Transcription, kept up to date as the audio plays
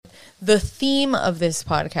The theme of this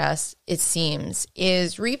podcast, it seems,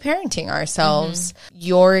 is reparenting ourselves.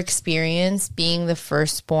 Your experience being the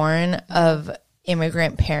firstborn of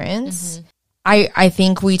immigrant parents. I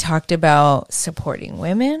think we talked about supporting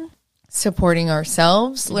women, supporting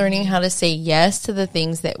ourselves, learning how to say yes to the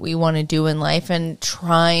things that we want to do in life, and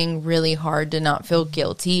trying really hard to not feel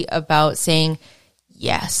guilty about saying,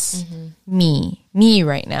 yes, me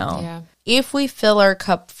right now. Yeah. If we fill our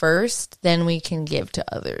cup first, then we can give to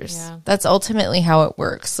others. Yeah. That's ultimately how it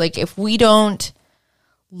works. Like, if we don't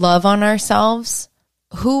love on ourselves,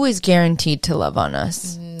 who is guaranteed to love on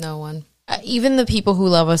us? No one. Even the people who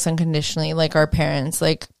love us unconditionally, like our parents,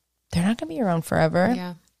 like, they're not going to be around forever.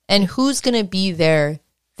 Yeah. And who's going to be there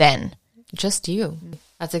then? Just you.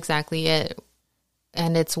 That's exactly it.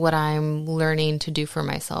 And it's what I'm learning to do for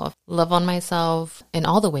myself. Love on myself in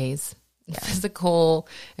all the ways. Physical,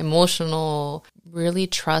 emotional, really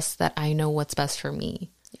trust that I know what's best for me.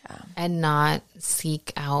 Yeah. And not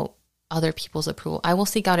seek out other people's approval. I will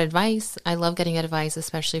seek out advice. I love getting advice,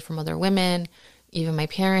 especially from other women, even my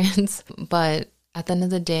parents. But at the end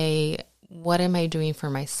of the day, what am I doing for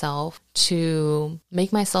myself to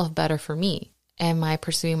make myself better for me? Am I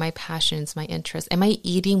pursuing my passions, my interests? Am I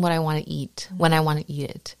eating what I want to eat when I want to eat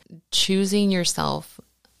it? Choosing yourself,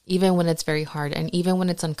 even when it's very hard and even when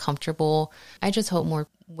it's uncomfortable. I just hope more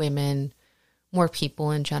women, more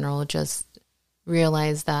people in general, just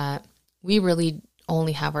realize that we really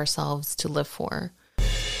only have ourselves to live for.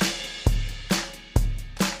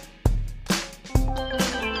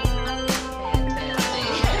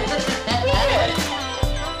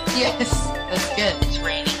 Yes, that's good. It's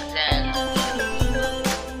raining then.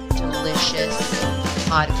 Delicious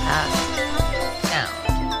podcast sound.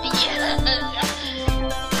 Yeah.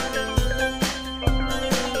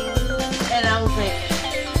 And I was like,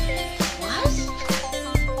 What?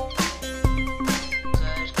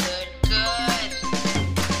 Good.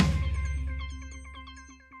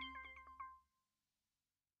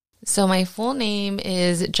 So my full name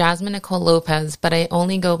is Jasmine Nicole Lopez, but I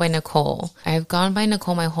only go by Nicole. I've gone by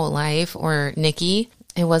Nicole my whole life, or Nikki.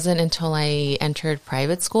 It wasn't until I entered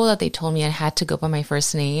private school that they told me I had to go by my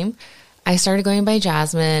first name. I started going by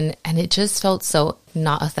Jasmine, and it just felt so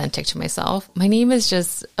not authentic to myself. My name is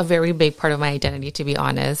just a very big part of my identity, to be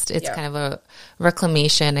honest. It's kind of a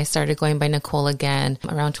reclamation. I started going by Nicole again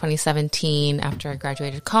around 2017 after I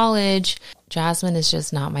graduated college. Jasmine is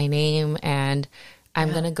just not my name, and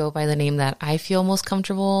I'm going to go by the name that I feel most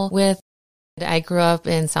comfortable with. I grew up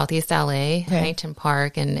in Southeast LA, Huntington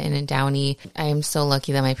Park, and in Downey. I am so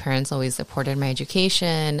lucky that my parents always supported my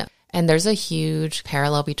education. And there's a huge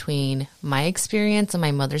parallel between my experience and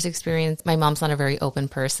my mother's experience. My mom's not a very open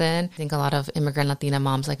person. I think a lot of immigrant Latina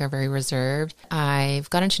moms are very reserved. I've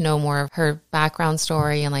gotten to know more of her background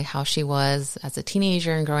story and how she was as a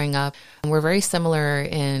teenager and growing up. And we're very similar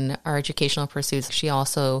in our educational pursuits. She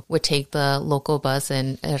also would take the local bus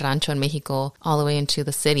in El Rancho in Mexico all the way into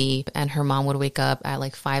the city. And her mom would wake up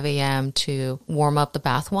at 5 a.m. to warm up the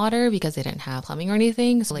bath water because they didn't have plumbing or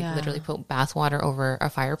anything. So literally put bath water over a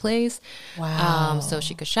fireplace. wow. So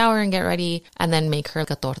she could shower and get ready and then make her a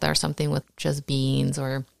torta or something with just beans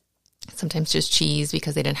or sometimes just cheese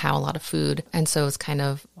because they didn't have a lot of food. And so it's kind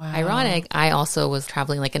of ironic. I also was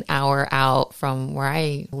traveling an hour out from where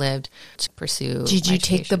I lived to pursue. Did you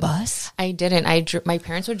take the bus? I didn't. My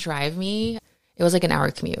parents would drive me. It was an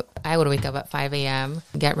hour commute. I would wake up at 5 a.m.,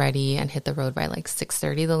 get ready, and hit the road by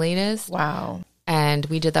 6:30 the latest. Wow. And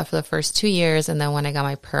we did that for the first 2 years. And then when I got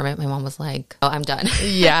my permit, my mom was like, oh, I'm done.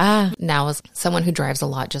 Yeah. Now as someone who drives a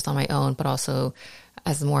lot just on my own, but also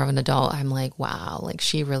as more of an adult, I'm like, wow,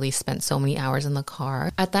 she really spent so many hours in the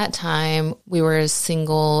car. At that time, we were a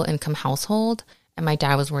single income household and my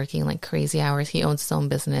dad was working crazy hours. He owns his own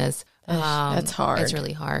business. That's hard. It's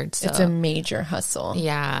really hard. So, it's a major hustle.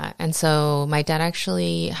 Yeah. And so my dad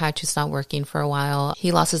actually had to stop working for a while.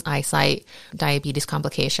 He lost his eyesight, diabetes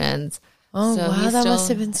complications. Oh, so wow. That must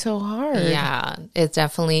have been so hard. Yeah, it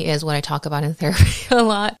definitely is what I talk about in therapy a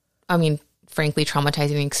lot. I mean, frankly,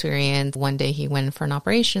 traumatizing experience. One day he went for an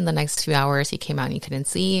operation. The next 2 hours he came out and he couldn't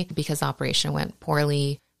see because the operation went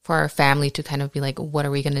poorly. For our family to kind of be what are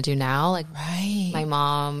we going to do now? Right. My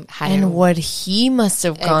mom had... And what he must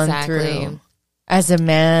have gone through as a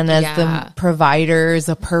man, as the provider, as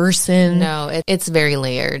a person. No, it's very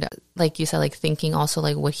layered. Like you said, thinking also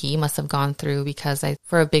what he must have gone through, because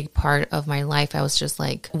for a big part of my life, I was just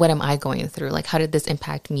what am I going through? How did this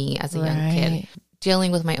impact me as a young kid?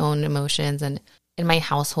 Dealing with my own emotions and in my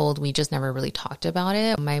household, we just never really talked about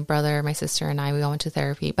it. My brother, my sister, and I, we all went to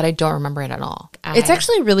therapy, but I don't remember it at all. It's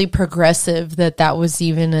actually really progressive that was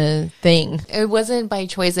even a thing. It wasn't by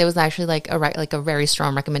choice. It was actually like a very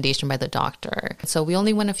strong recommendation by the doctor. So we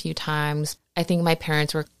only went a few times. I think my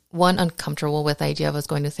parents were, one, uncomfortable with the idea of us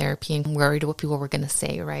going to therapy and worried what people were going to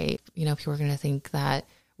say, right? You know, people were going to think that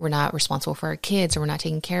we're not responsible for our kids or we're not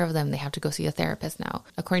taking care of them. They have to go see a therapist now.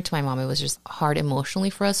 According to my mom, it was just hard emotionally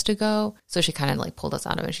for us to go. So she kind of like pulled us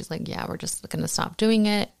out of it. She's like, yeah, we're just going to stop doing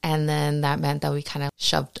it. And then that meant that we kind of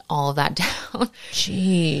shoved all of that down.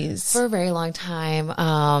 Jeez. For a very long time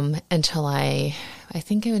until I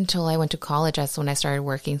went to college. That's when I started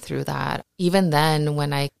working through that. Even then,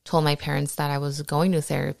 when I told my parents that I was going to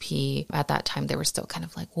therapy, at that time, they were still kind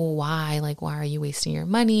of like, well, why? Like, why are you wasting your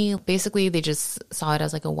money? Basically, they just saw it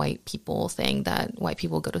as like a white people thing, that white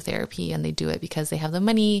people go to therapy and they do it because they have the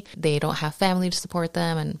money. They don't have family to support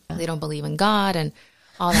them and they don't believe in God and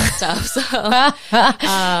all that stuff. So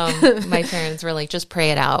my parents were like, just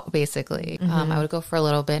pray it out, basically. I would go for a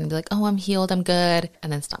little bit and be like, oh, I'm healed, I'm good,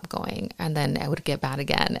 and then stop going. And then I would get bad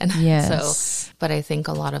again. And but I think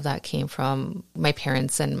a lot of that came from my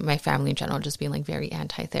parents and my family in general just being like very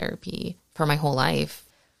anti-therapy for my whole life.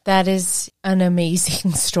 That is an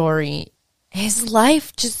amazing story. His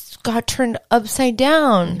life just got turned upside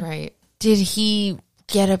down. Right. Did he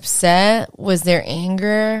get upset? Was there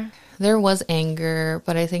anger? There was anger,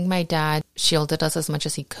 but I think my dad shielded us as much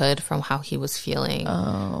as he could from how he was feeling.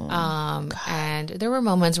 And there were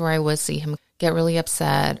moments where I would see him get really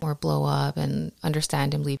upset or blow up, and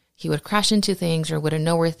understandably, he would crash into things or wouldn't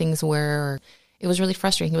know where things were. It was really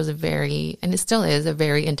frustrating. He was and it still is, a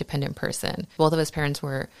very independent person. Both of his parents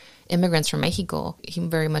were immigrants from Mexico. He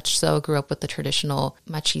very much so grew up with the traditional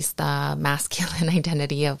machista, masculine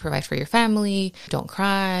identity of provide for your family, don't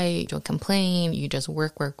cry, don't complain, you just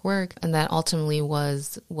work. And that ultimately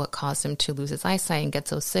was what caused him to lose his eyesight and get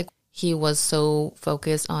so sick. He was so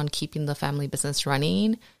focused on keeping the family business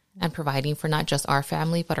running and providing for not just our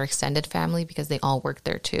family, but our extended family, because they all worked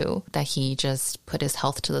there too, that he just put his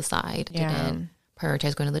health to the side. Didn't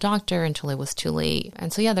prioritize going to the doctor until it was too late.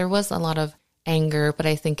 And so, yeah, there was a lot of anger, but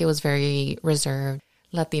I think it was very reserved.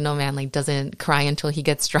 Latino man like doesn't cry until he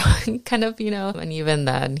gets drunk, kind of, you know, and even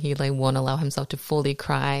then he like won't allow himself to fully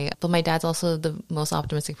cry. But my dad's also the most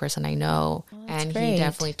optimistic person I know, and great. He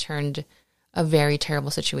definitely turned a very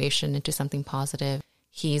terrible situation into something positive.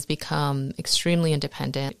 He's become extremely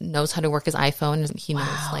independent, knows how to work his iPhone. He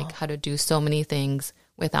knows like how to do so many things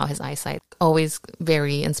without his eyesight. Always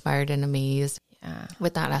very inspired and amazed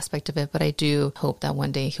with that aspect of it. But I do hope that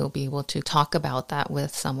one day he'll be able to talk about that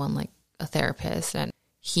with someone like a therapist. And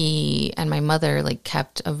he and my mother like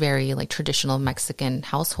kept a very like traditional Mexican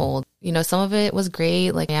household. You know, some of it was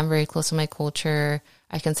great. Like I am very close to my culture.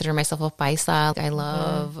 I consider myself a paisa. I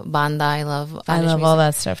love banda. I love all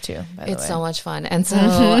that stuff too. It's so much fun. And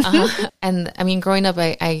so, and I mean, growing up,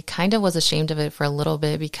 I kind of was ashamed of it for a little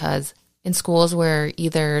bit, because in schools where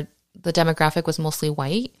either the demographic was mostly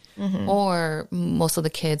white or most of the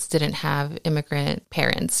kids didn't have immigrant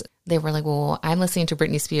parents, they were like, well, I'm listening to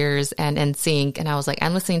Britney Spears and NSYNC. And I was like,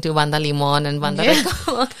 I'm listening to Banda Limon and Banda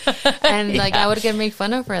Recodo. And like, I would get made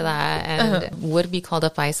fun of for that and would be called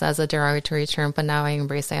a paisa as a derogatory term. But now I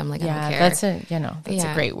embrace it. I'm like, I don't care. That's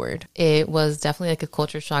a great word. It was definitely like a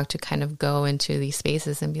culture shock to kind of go into these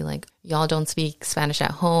spaces and be like, y'all don't speak Spanish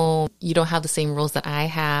at home. You don't have the same rules that I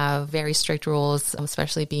have. Very strict rules,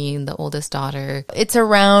 especially being the oldest daughter. It's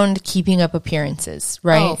around keeping up appearances,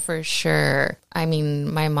 right? Oh, for sure. I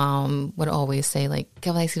mean, my mom would always say, like,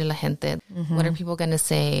 ¿qué va a decir la gente? What are people going to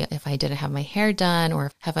say if I didn't have my hair done or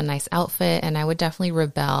have a nice outfit? And I would definitely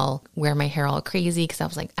rebel, wear my hair all crazy, because I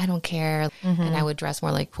was like, I don't care. And I would dress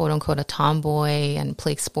more like, quote unquote, a tomboy and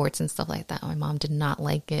play sports and stuff like that. My mom did not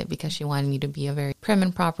like it because she wanted me to be a very prim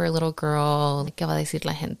and proper little girl. ¿Qué va a decir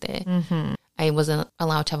la gente? I wasn't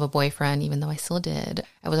allowed to have a boyfriend, even though I still did.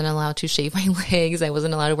 I wasn't allowed to shave my legs. I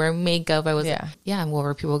wasn't allowed to wear makeup. I was, and what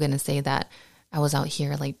were people going to say that I was out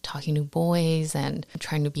here like talking to boys and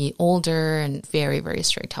trying to be older, and very, very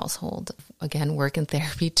strict household. Again, work in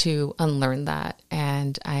therapy to unlearn that.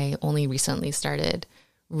 And I only recently started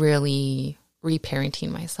really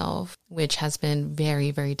reparenting myself, which has been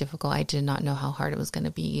very, very difficult. I did not know how hard it was going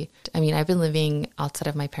to be. I mean, I've been living outside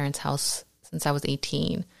of my parents' house since I was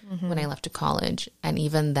 18 when I left to college. And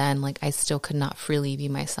even then, like, I still could not freely be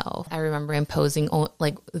myself. I remember imposing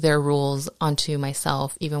like their rules onto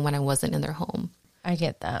myself, even when I wasn't in their home. I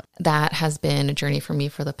get that. That has been a journey for me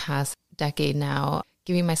for the past decade now,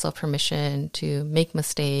 giving myself permission to make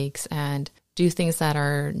mistakes and do things that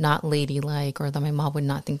are not ladylike, or that my mom would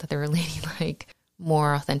not think that they were ladylike,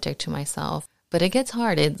 more authentic to myself. But it gets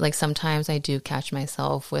hard. Like sometimes I do catch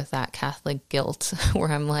myself with that Catholic guilt where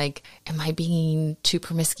I'm like, am I being too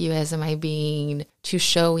promiscuous? Am I being too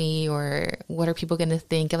showy? Or what are people going to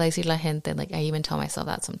think? ¿Qué va a decir la gente? Like I even tell myself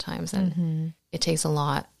that sometimes. And it takes a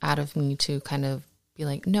lot out of me to kind of be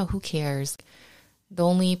like, no, who cares? The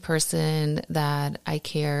only person that I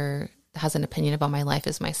care has an opinion about my life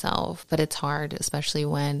is myself. But it's hard, especially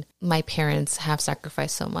when my parents have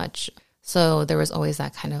sacrificed so much. So there was always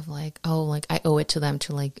that kind of like, oh, like I owe it to them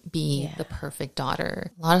to like be the perfect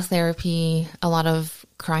daughter. A lot of therapy, a lot of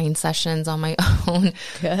crying sessions on my own,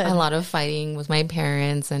 a lot of fighting with my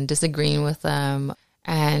parents and disagreeing with them,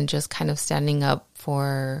 and just kind of standing up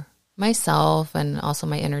for myself and also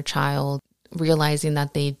my inner child, realizing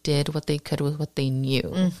that they did what they could with what they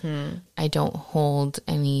knew. I don't hold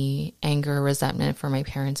any anger or resentment for my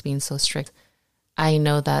parents being so strict. I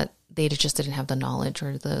know that they just didn't have the knowledge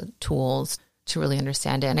or the tools to really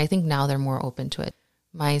understand it. And I think now they're more open to it.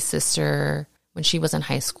 My sister, when she was in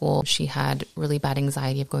high school, she had really bad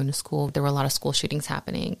anxiety of going to school. There were a lot of school shootings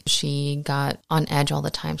happening. She got on edge all the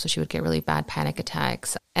time, so she would get really bad panic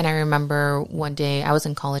attacks. And I remember one day, I was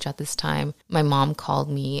in college at this time, my mom called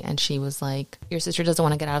me and she was like, your sister doesn't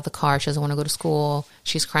want to get out of the car. She doesn't want to go to school.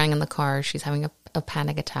 She's crying in the car. She's having a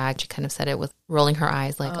panic attack. She kind of said it with rolling her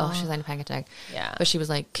eyes like, oh, she's having a panic attack. Yeah. But she was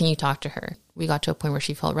like, can you talk to her? We got to a point where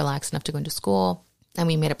she felt relaxed enough to go into school. And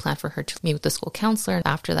we made a plan for her to meet with the school counselor. And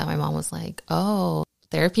after that, my mom was like, oh,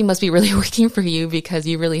 therapy must be really working for you because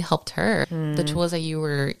you really helped her. The tools that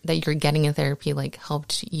you're getting in therapy like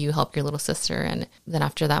helped you help your little sister. And then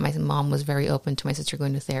after that, my mom was very open to my sister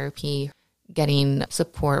going to therapy, getting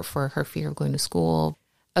support for her fear of going to school.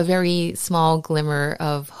 A very small glimmer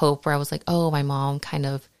of hope where I was like, oh, my mom kind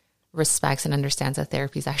of respects and understands that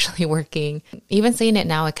therapy is actually working. Even saying it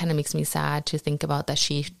now, it kind of makes me sad to think about that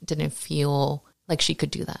she didn't feel like she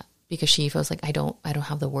could do that because she feels like I don't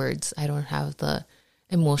have the words. I don't have the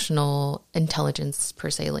emotional intelligence per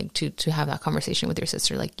se, like to have that conversation with your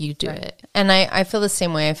sister, like you do it. And I feel the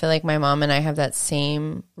same way. I feel like my mom and I have that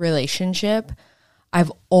same relationship.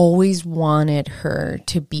 I've always wanted her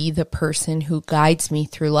to be the person who guides me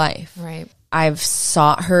through life. Right. I've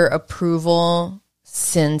sought her approval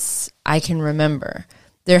since I can remember.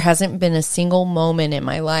 There hasn't been a single moment in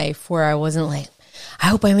my life where I wasn't like, I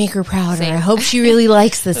hope I make her proud, or I hope she really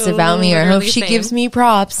likes this about me, or I hope she gives me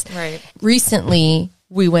props. Right. Recently,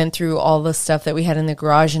 we went through all the stuff that we had in the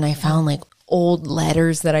garage, and I found like old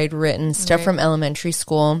letters that I'd written, stuff from elementary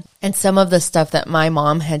school, and some of the stuff that my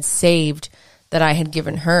mom had saved that I had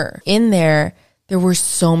given her. In there were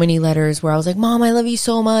so many letters where I was like, Mom, I love you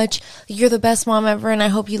so much. You're the best mom ever, and I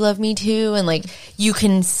hope you love me too. And like, you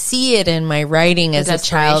can see it in my writing as a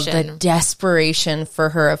child, the desperation for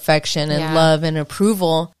her affection and love and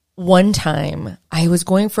approval. One time, I was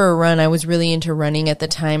going for a run. I was really into running at the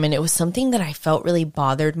time, and it was something that I felt really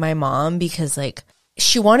bothered my mom because like,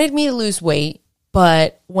 she wanted me to lose weight.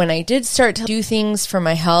 But when I did start to do things for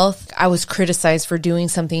my health, I was criticized for doing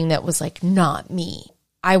something that was like not me.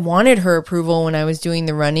 I wanted her approval when I was doing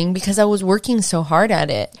the running because I was working so hard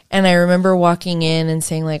at it. And I remember walking in and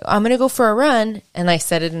saying like, oh, I'm going to go for a run. And I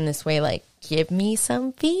said it in this way, like, give me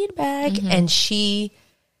some feedback. And she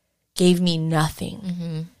gave me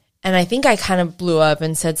nothing. And I think I kind of blew up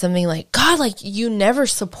and said something like, God, like you never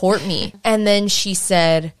support me. And then she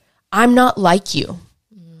said, I'm not like you.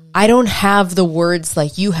 I don't have the words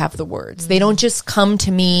like you have the words. They don't just come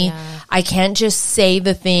to me. I can't just say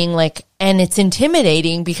the thing like, and it's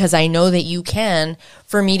intimidating because I know that you can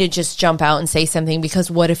for me to just jump out and say something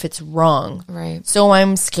because what if it's wrong? Right. So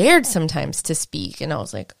I'm scared sometimes to speak. And I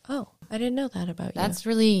was like, oh, I didn't know that about you. That's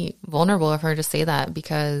really vulnerable of her to say that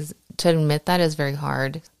because to admit that is very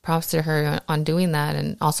hard. Props to her on doing that.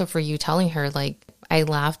 And also for you telling her, like, I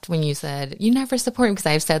laughed when you said, you never support me because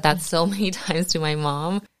I've said that so many times to my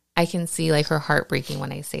mom. I can see like her heart breaking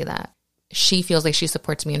when I say that. She feels like she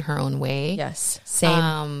supports me in her own way. Yes,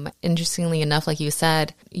 same. Interestingly enough, like you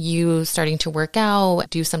said, you starting to work out,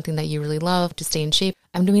 do something that you really love to stay in shape.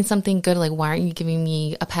 I'm doing something good. Like, why aren't you giving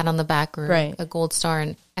me a pat on the back or a gold star?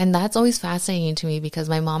 And that's always fascinating to me because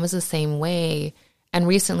my mom is the same way. And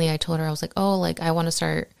recently I told her, I was like, oh, like I want to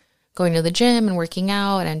start going to the gym and working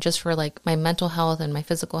out and just for like my mental health and my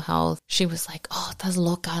physical health. She was like, oh, that's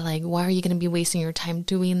loca. Like, why are you going to be wasting your time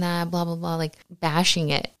doing that? Blah, blah, blah, like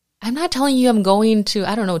bashing it. I'm not telling you I'm going to,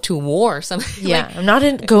 I don't know, to war or something. Yeah, like, I'm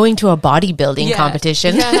not going to a bodybuilding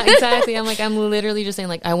competition. Yeah, exactly. I'm like, I'm literally just saying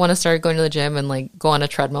like, I want to start going to the gym and like go on a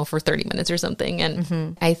treadmill for 30 minutes or something.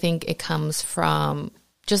 And I think it comes from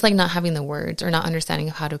just like not having the words or not understanding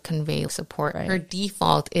how to convey support. Her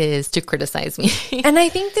default is to criticize me. And I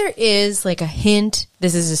think there is like a hint.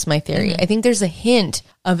 This is just my theory. I think there's a hint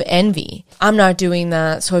of envy. I'm not doing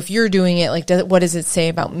that. So if you're doing it, like, what does it say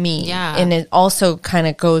about me? Yeah. And it also kind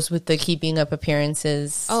of goes with the keeping up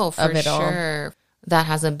appearances of it all. That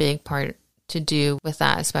has a big part to do with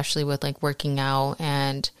that, especially with like working out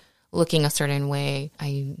and looking a certain way.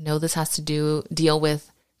 I know this has to deal with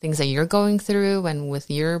things that you're going through and with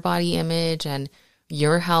your body image and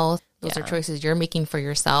your health. Those are choices you're making for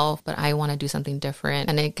yourself, but I want to do something different.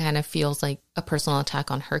 And it kind of feels like a personal attack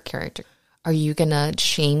on her character. Are you going to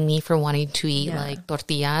shame me for wanting to eat like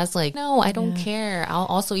tortillas? Like, no, I don't care. I'll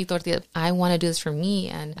also eat tortillas. I want to do this for me.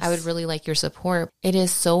 And I would really like your support. It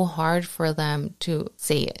is so hard for them to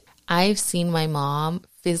say it. I've seen my mom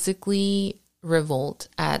physically revolt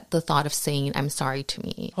at the thought of saying I'm sorry to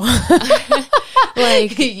me.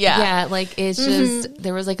 Like, like it's just,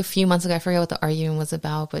 there was like a few months ago, I forget what the argument was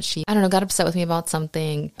about, but she, I don't know, got upset with me about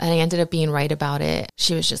something and I ended up being right about it.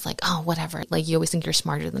 She was just like, oh, whatever. Like, you always think you're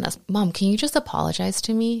smarter than us. Mom, can you just apologize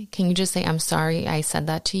to me? Can you just say, I'm sorry I said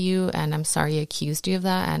that to you and I'm sorry I accused you of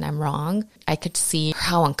that and I'm wrong? I could see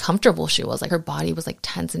how uncomfortable she was. Like, her body was like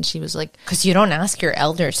tense and she was like, because you don't ask your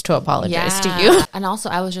elders to apologize to you. And also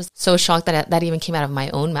I was just so shocked that that even came out of my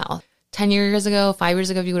own mouth. 10 years ago, 5 years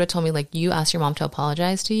ago, if you would have told me, like, you asked your mom to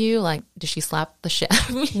apologize to you, like, did she slap the shit out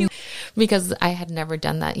of me? Because I had never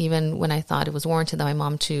done that, even when I thought it was warranted that my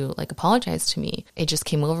mom to, like, apologize to me. It just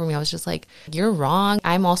came over me. I was just like, you're wrong.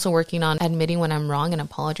 I'm also working on admitting when I'm wrong and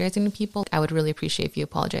apologizing to people. I would really appreciate if you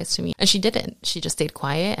apologize to me. And she didn't. She just stayed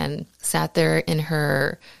quiet and sat there in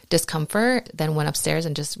her discomfort, then went upstairs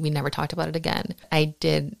and we never talked about it again. I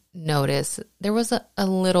did notice there was a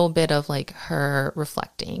little bit of like her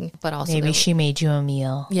reflecting, but also maybe she made you a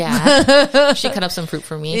meal. Yeah. She cut up some fruit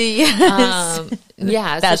for me. Yes.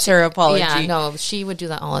 That's her apology. Yeah, no, she would do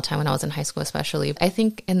that all the time when I was in high school, especially. I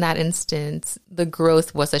think in that instance, the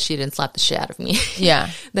growth was that she didn't slap the shit out of me. Yeah.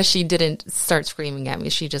 That she didn't start screaming at me.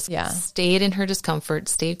 She just stayed in her discomfort,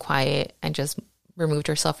 stayed quiet, and just removed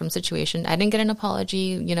herself from the situation. I didn't get an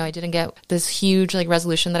apology. You know, I didn't get this huge like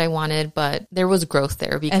resolution that I wanted, but there was growth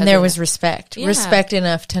there. And there was respect. Yeah. Respect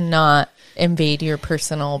enough to not invade your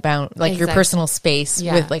personal your personal space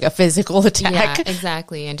with like a physical attack. Yeah,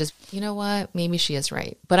 exactly. And just, you know what? Maybe she is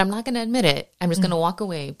right. But I'm not going to admit it. I'm just going to walk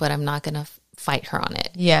away, but I'm not going to fight her on it.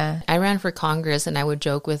 Yeah. I ran for Congress and I would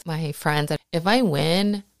joke with my friends that if I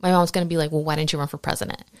win, my mom's going to be like, well, why didn't you run for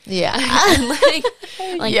president? Yeah.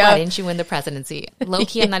 Why didn't you win the presidency? Low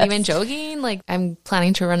key, I'm not even joking. Like, I'm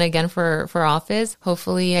planning to run again for office.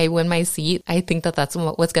 Hopefully I win my seat. I think that's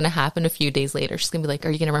what's going to happen a few days later. She's going to be like, are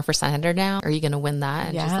you going to run for senator now? Are you going to win that?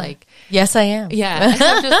 And just like, yes, I am. Yeah.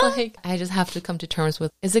 I'm just like, I just have to come to terms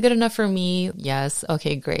with, is it good enough for me? Yes.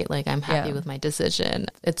 Okay, great. Like, I'm happy with my decision.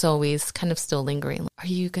 It's always kind of still lingering. Are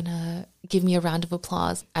you going to give me a round of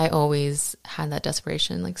applause? I always had that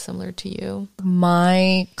desperation, like similar to you.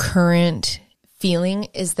 My current feeling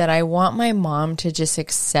is that I want my mom to just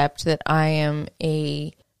accept that I am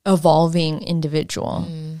a evolving individual.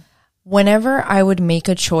 Whenever I would make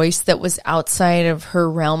a choice that was outside of her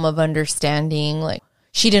realm of understanding, like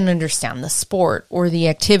she didn't understand the sport or the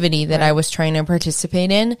activity that I was trying to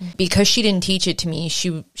participate in, because she didn't teach it to me,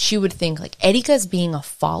 she would think like, Erika's being a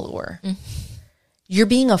follower. You're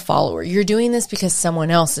being a follower. You're doing this because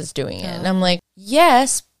someone else is doing it. And I'm like,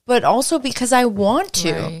 yes, but also because I want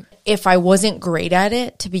to. Right. If I wasn't great at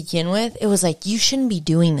it to begin with, it was like, you shouldn't be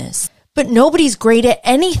doing this. But nobody's great at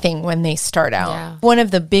anything when they start out. Yeah. One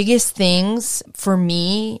of the biggest things for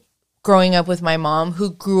me growing up with my mom,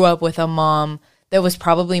 who grew up with a mom that was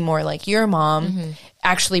probably more like your mom,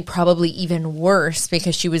 actually probably even worse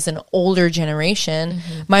because she was an older generation.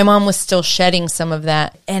 My mom was still shedding some of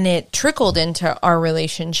that, and it trickled into our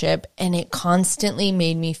relationship, and it constantly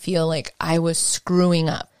made me feel like I was screwing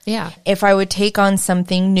up. Yeah. If I would take on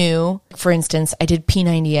something new, for instance, I did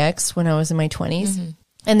P90X when I was in my 20s.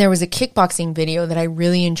 And there was a kickboxing video that I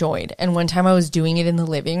really enjoyed. And one time I was doing it in the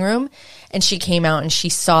living room, and she came out and she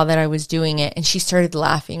saw that I was doing it, and she started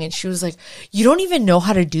laughing, and she was like, you don't even know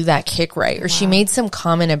how to do that kick right. Or she made some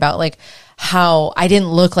comment about like how I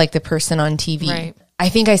didn't look like the person on TV. Right. I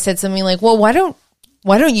think I said something like, well, why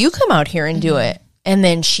don't you come out here and do it? And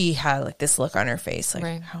then she had like this look on her face,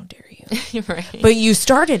 like, how dare you? But you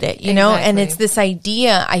started it, you know? And it's this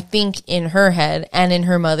idea, I think, in her head and in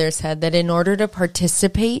her mother's head, that in order to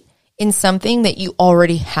participate in something that you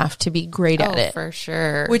already have to be great at it. For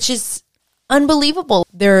sure. Which is unbelievable.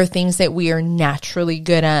 There are things that we are naturally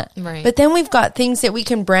good at. Right. But then we've got things that we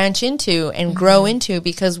can branch into and grow into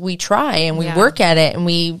because we try and we work at it and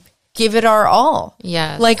we give it our all.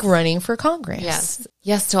 Yes. Like running for Congress. Yes.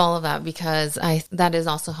 Yes to all of that, because that is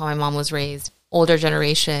also how my mom was raised. Older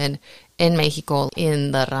generation in Mexico,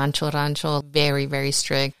 in the rancho, very, very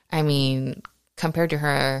strict. I mean, compared to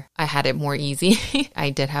her, I had it more easy.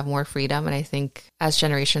 I did have more freedom. And I think as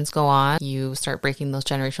generations go on, you start breaking those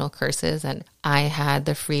generational curses. And I had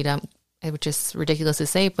the freedom, which is ridiculous to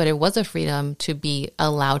say, but it was a freedom to be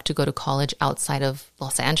allowed to go to college outside of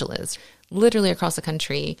Los Angeles, literally across the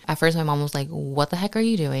country. At first, my mom was like, what the heck are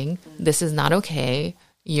you doing? This is not okay.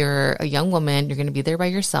 You're a young woman. You're going to be there by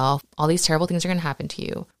yourself. All these terrible things are going to happen to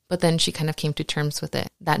you. But then she kind of came to terms with it.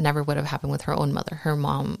 That never would have happened with her own mother. Her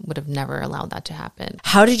mom would have never allowed that to happen.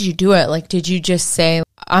 How did you do it? Like, did you just say,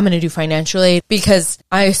 I'm going to do financial aid? Because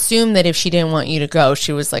I assume that if she didn't want you to go,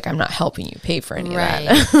 she was like, I'm not helping you pay for any of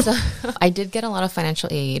that. So I did get a lot of financial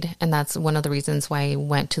aid. And that's one of the reasons why I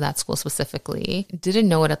went to that school specifically. Didn't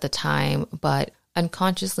know it at the time, but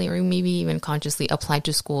unconsciously or maybe even consciously applied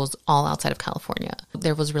to schools all outside of California.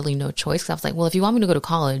 There was really no choice. I was like, well, if you want me to go to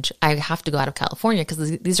college, I have to go out of California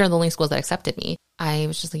because these are the only schools that accepted me. I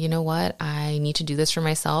was just like, you know what? I need to do this for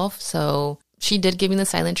myself. So she did give me the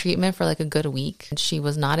silent treatment for like a good week. She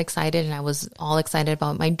was not excited, and I was all excited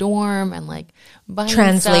about my dorm and like buying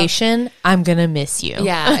Translation, stuff. I'm going to miss you.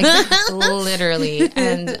 Yeah, exactly, literally.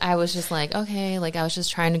 And I was just like, okay, like I was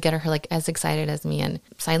just trying to get her like as excited as me. And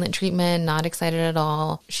silent treatment, not excited at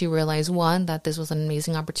all. She realized, one, that this was an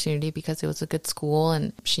amazing opportunity because it was a good school,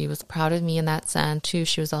 and she was proud of me in that sense. Two,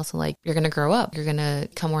 she was also like, you're going to grow up. You're going to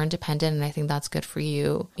become more independent, and I think that's good for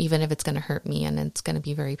you, even if it's going to hurt me and it's going to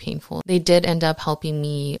be very painful. They did end up helping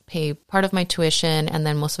me pay part of my tuition, and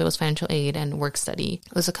then most of it was financial aid and work study.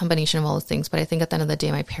 It was a combination of all those things, but I think at the end of the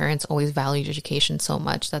day, my parents always valued education so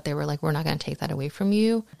much that they were like, we're not going to take that away from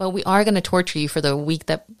you, but we are going to torture you for the week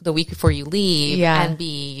before you leave and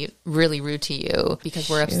be really rude to you because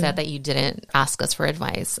we're upset that you didn't ask us for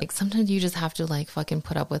advice. Like sometimes you just have to like fucking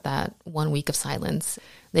put up with that 1 week of silence.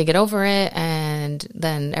 They get over it, and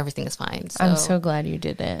then everything is fine. So. I'm so glad you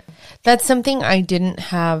did it. That's something I didn't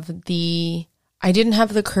have the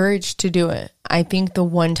courage to do it. I think the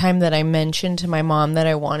one time that I mentioned to my mom that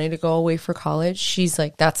I wanted to go away for college, she's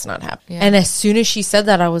like, that's not happening. Yeah. And as soon as she said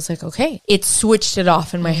that, I was like, okay. It switched it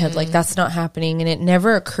off in my head, like that's not happening. And it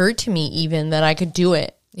never occurred to me even that I could do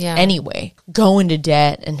it. Yeah. Anyway, go into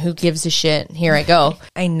debt and who gives a shit? Here I go.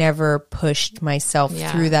 I never pushed myself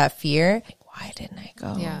through that fear. Like, why didn't I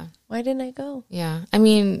go? Yeah. Why didn't I go? Yeah. I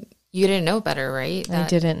mean, you didn't know better, right? I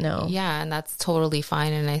didn't know. Yeah. And that's totally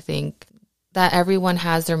fine. And I think that everyone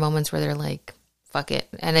has their moments where they're like, fuck it.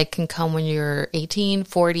 And it can come when you're 18,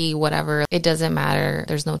 40, whatever. It doesn't matter.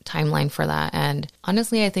 There's no timeline for that. And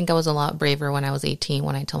honestly, I think I was a lot braver when I was 18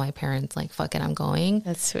 when I told my parents, like, fuck it, I'm going.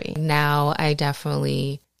 That's sweet. Now I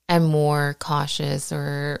definitely am more cautious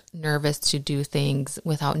or nervous to do things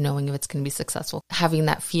without knowing if it's going to be successful. Having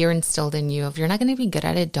that fear instilled in you, if you're not going to be good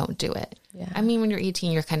at it, don't do it. Yeah. I mean, when you're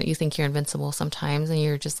 18, you think you're invincible sometimes, and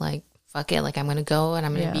you're just like, fuck it, like I'm going to go and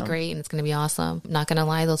I'm going to be great and it's going to be awesome. Not going to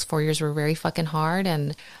lie, those 4 years were very fucking hard,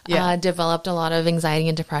 and developed a lot of anxiety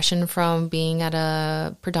and depression from being at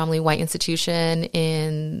a predominantly white institution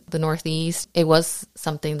in the Northeast. It was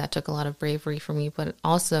something that took a lot of bravery for me, but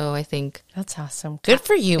also I think... That's awesome. Good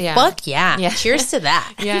for you. Yeah. Fuck yeah. Cheers to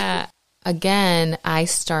that. Yeah. Again, I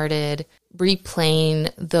started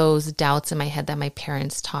replaying those doubts in my head that my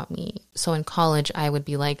parents taught me. So in college, I would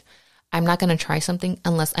be like, I'm not going to try something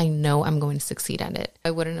unless I know I'm going to succeed at it.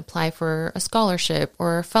 I wouldn't apply for a scholarship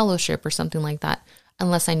or a fellowship or something like that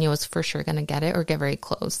unless I knew I was for sure going to get it or get very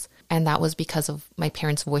close. And that was because of my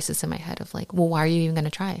parents' voices in my head of like, well, why are you even going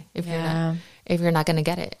to try if you're not going to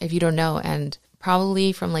get it, if you don't know? And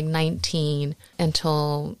probably from like 19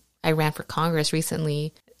 until I ran for Congress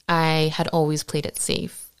recently, I had always played it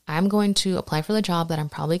safe. I'm going to apply for the job that I'm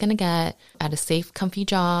probably going to get at a safe, comfy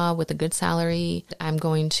job with a good salary. I'm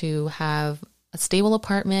going to have a stable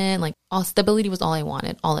apartment. Like, all stability was all I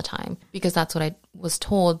wanted all the time, because that's what I was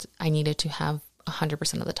told I needed to have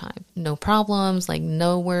 100% of the time. No problems, like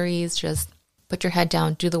no worries, just put your head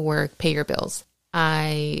down, do the work, pay your bills.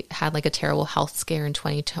 I had like a terrible health scare in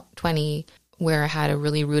 2020 where I had a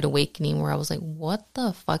really rude awakening where I was like, what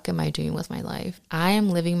the fuck am I doing with my life? I am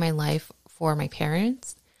living my life for my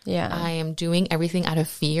parents. Yeah, I am doing everything out of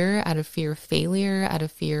fear of failure, out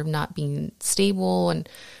of fear of not being stable and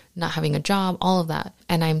not having a job, all of that.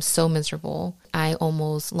 And I'm so miserable. I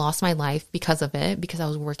almost lost my life because of it, because I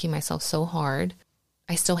was working myself so hard.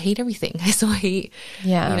 I still hate everything. I still hate,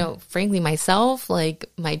 frankly, myself, like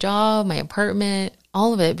my job, my apartment,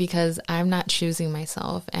 all of it, because I'm not choosing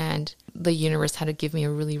myself. And the universe had to give me a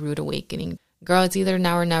really rude awakening. girl, it's either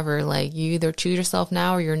now or never. Like, you either choose yourself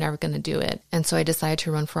now or you're never going to do it. And so I decided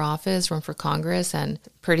to run for office, run for Congress, and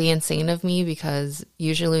pretty insane of me because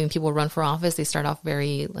usually when people run for office, they start off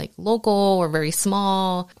very like local or very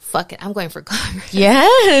small. Fuck it, I'm going for Congress.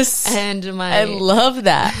 Yes. And I love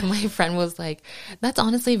that. my friend was like, that's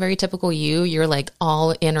honestly very typical you. You're like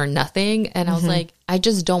all in or nothing. And I was like, I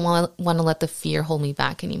just don't want to let the fear hold me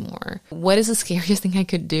back anymore. What is the scariest thing I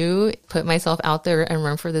could do? Put myself out there and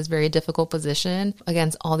run for this very difficult position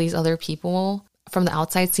against all these other people from the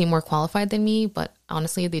outside seem more qualified than me, but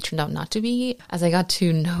honestly, they turned out not to be. As I got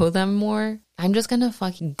to know them more, I'm just going to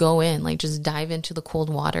fucking go in, like just dive into the cold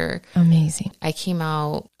water. Amazing. I came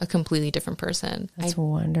out a completely different person. That's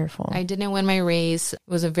wonderful. I didn't win my race. It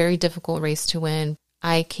was a very difficult race to win.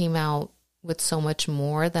 I came out with so much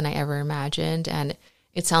more than I ever imagined. And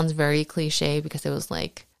it sounds very cliche because it was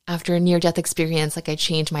like after a near-death experience, like I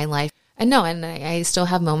changed my life. And no, and I still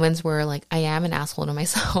have moments where like I am an asshole to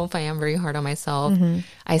myself. I am very hard on myself.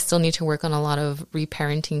 I still need to work on a lot of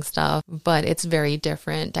reparenting stuff, but it's very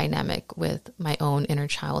different dynamic with my own inner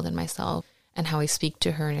child and myself and how I speak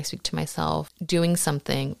to her and I speak to myself. Doing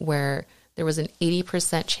something where there was an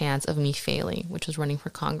 80% chance of me failing, which was running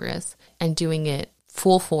for Congress, and doing it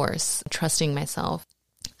full force, trusting myself.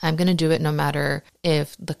 I'm going to do it no matter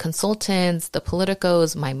if the consultants, the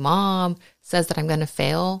politicos, my mom says that I'm going to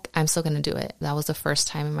fail. I'm still going to do it. That was the first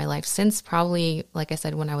time in my life since probably, like I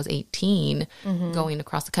said, when I was 18, going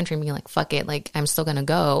across the country and being like, fuck it, like I'm still going to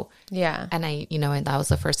go. Yeah. And and that was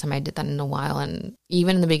the first time I did that in a while. And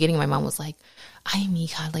even in the beginning, my mom was like, ay,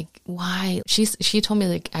 mija, like, why? She told me,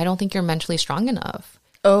 like, I don't think you're mentally strong enough.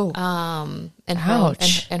 Oh. In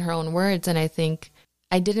her own words. And I think,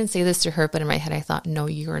 I didn't say this to her, but in my head, I thought, no,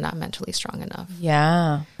 you are not mentally strong enough.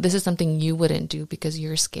 Yeah. This is something you wouldn't do because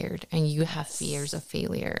you're scared and you have fears of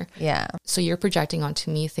failure. Yeah. So you're projecting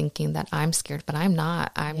onto me thinking that I'm scared, but I'm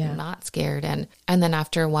not. I'm not scared. And then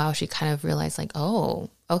after a while, she kind of realized like, oh,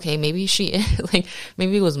 okay, maybe she is like,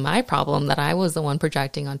 maybe it was my problem that I was the one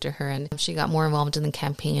projecting onto her. And she got more involved in the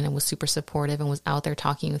campaign and was super supportive and was out there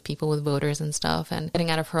talking with people, with voters and stuff, and getting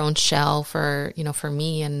out of her own shell for, for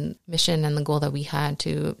me and mission and the goal that we had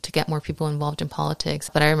to get more people involved in politics.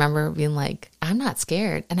 But I remember being like, I'm not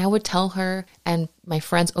scared. And I would tell her and my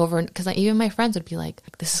friends over, because even my friends would be like,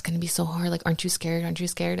 this is going to be so hard. Like, aren't you scared? Aren't you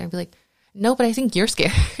scared? And I'd be like, no, but I think you're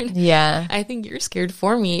scared. Yeah. I think you're scared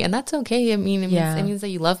for me. And that's okay. I mean, it means that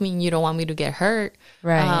you love me and you don't want me to get hurt.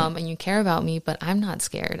 Right. And you care about me, but I'm not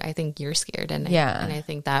scared. I think you're scared. And I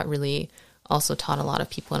think that really also taught a lot of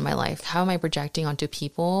people in my life. How am I projecting onto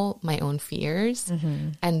people my own fears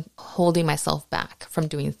and holding myself back from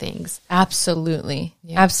doing things? Absolutely.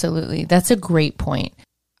 Yeah. Absolutely. That's a great point.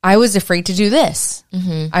 I was afraid to do this.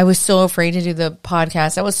 I was so afraid to do the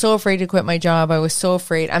podcast. I was so afraid to quit my job. I was so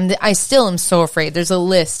afraid. I still am so afraid. There's a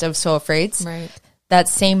list of so afraids. Right. That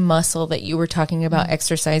same muscle that you were talking about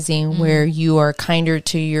exercising where you are kinder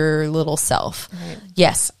to your little self. Right.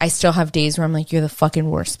 Yes, I still have days where I'm like, you're the fucking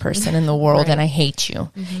worst person in the world and I hate you.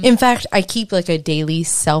 In fact, I keep like a daily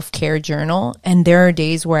self-care journal, and there are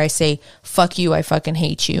days where I say, fuck you, I fucking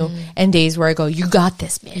hate you. And days where I go, you got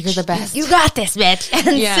this, bitch. You're the best. You got this, bitch.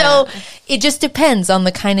 And so it just depends on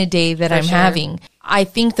the kind of day that I'm having. I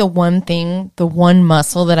think the one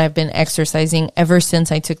muscle that I've been exercising ever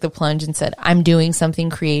since I took the plunge and said, I'm doing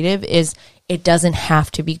something creative is it doesn't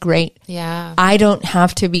have to be great. Yeah. I don't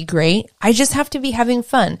have to be great. I just have to be having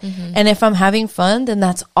fun. And if I'm having fun, then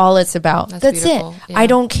that's all it's about. That's it. Yeah. I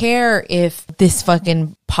don't care if this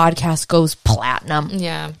fucking podcast goes platinum.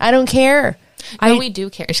 Yeah. I don't care. No, we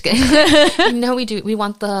do care. Just kidding. No, we do. We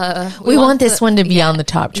want this one to be on the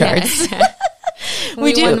top charts. Yeah.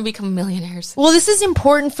 We do want to become millionaires. Well, this is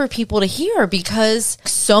important for people to hear because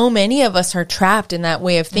so many of us are trapped in that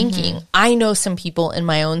way of thinking. I know some people in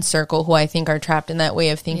my own circle who I think are trapped in that way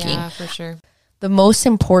of thinking. Yeah, for sure. The most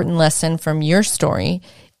important lesson from your story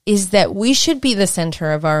is that we should be the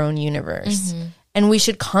center of our own universe. And we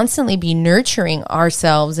should constantly be nurturing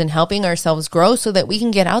ourselves and helping ourselves grow so that we can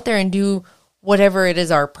get out there and do whatever it is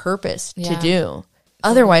our purpose to do.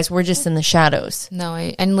 Otherwise, we're just in the shadows. No,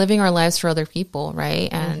 and living our lives for other people,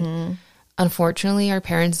 right? And unfortunately, our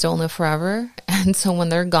parents don't live forever. And so when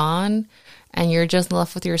they're gone and you're just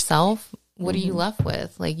left with yourself, what are you left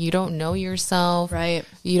with? Like, you don't know yourself. Right.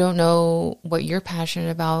 You don't know what you're passionate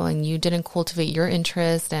about, and you didn't cultivate your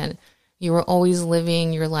interest, and you were always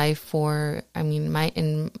living your life for, in my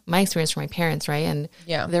experience, for my parents, right? And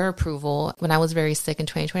their approval. When I was very sick in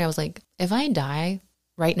 2020, I was like, if I die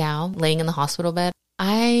right now, laying in the hospital bed,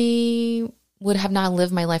 I would have not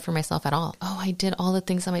lived my life for myself at all. Oh, I did all the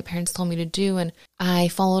things that my parents told me to do, and I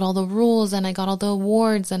followed all the rules, and I got all the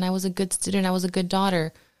awards, and I was a good student, I was a good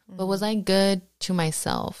daughter. But was I good to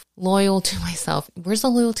myself, loyal to myself? Where's the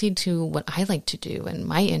loyalty to what I like to do and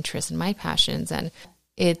my interests and my passions? And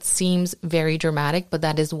it seems very dramatic, but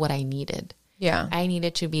that is what I needed. Yeah. I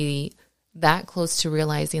needed to be that close to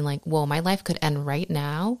realizing like, whoa, my life could end right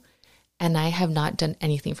now, and I have not done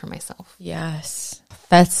anything for myself. Yes.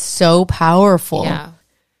 That's so powerful. Yeah.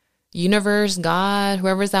 Universe, God,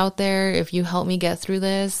 whoever's out there, if you help me get through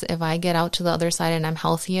this, if I get out to the other side and I'm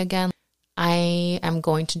healthy again, I am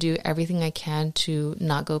going to do everything I can to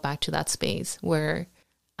not go back to that space where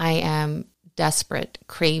I am desperate,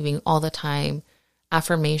 craving all the time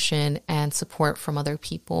affirmation and support from other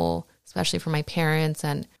people, especially from my parents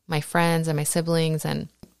and my friends and my siblings. And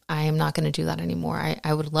I am not going to do that anymore.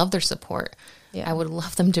 I would love their support. Yeah. I would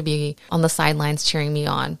love them to be on the sidelines cheering me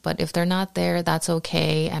on. But if they're not there, that's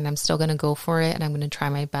okay. And I'm still going to go for it. And I'm going to try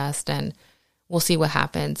my best. And we'll see what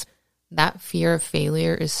happens. That fear of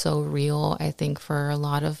failure is so real, I think, for a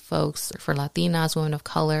lot of folks, for Latinas, women of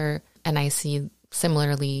color. And I see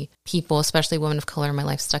similarly people, especially women of color in my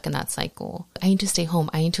life, stuck in that cycle. I need to stay home.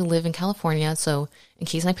 I need to live in California. So in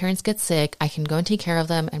case my parents get sick, I can go and take care of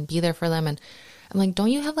them and be there for them. And I'm like,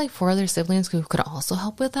 don't you have like 4 other siblings who could also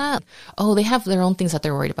help with that? Oh, they have their own things that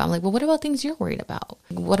they're worried about. I'm like, well, what about things you're worried about?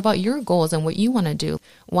 What about your goals and what you want to do?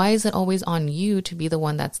 Why is it always on you to be the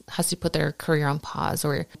one that has to put their career on pause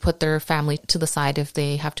or put their family to the side if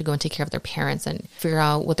they have to go and take care of their parents and figure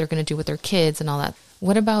out what they're going to do with their kids and all that?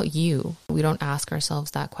 What about you? We don't ask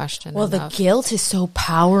ourselves that question. Well, enough. The guilt is so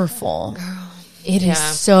powerful. Girl. It is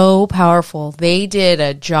so powerful. They did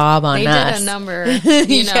a job on us. They did a number,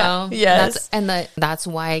 you know. Yes. That's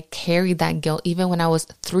why I carried that guilt even when I was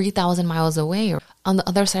 3,000 miles away or on the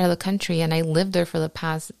other side of the country. And I lived there for the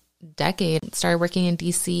past decade. Started working in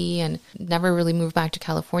DC and never really moved back to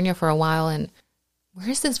California for a while. And where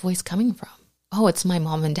is this voice coming from? Oh, it's my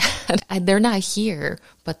mom and dad. They're not here,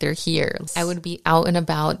 but they're here. I would be out and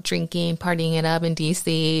about drinking, partying it up in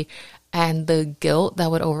DC. And the guilt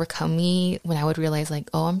that would overcome me when I would realize like,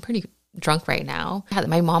 oh, I'm pretty drunk right now.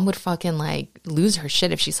 My mom would fucking like lose her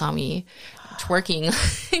shit if she saw me twerking,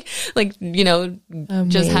 like, you know,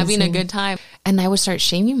 just having a good time. And I would start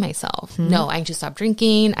shaming myself. No, I need to stop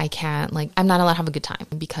drinking. I can't, like, I'm not allowed to have a good time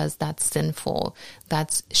because that's sinful.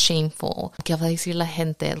 That's shameful. ¿Qué va a decir la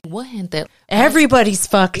gente? What gente? Everybody's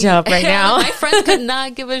fucked up right now. My friends could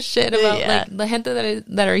not give a shit about like the gente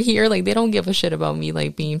that are here. Like they don't give a shit about me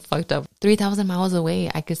like being fucked up. 3,000 miles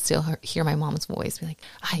away, I could still hear my mom's voice be like,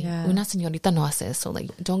 "Ay, una señorita no hace eso.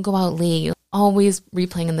 Like don't go out late." Always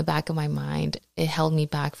replaying in the back of my mind. It held me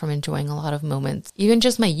back from enjoying a lot of moments, even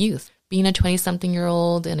just my youth. Being a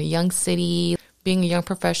 20-something-year-old in a young city, being a young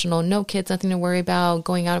professional, no kids, nothing to worry about,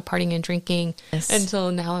 going out partying and drinking. Yes.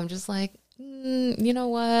 Until now I'm just like, you know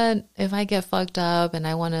what? If I get fucked up and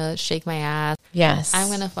I want to shake my ass, yes, I'm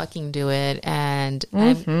going to fucking do it. And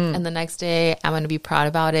and the next day I'm going to be proud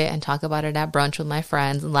about it and talk about it at brunch with my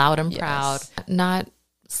friends, loud and proud. Not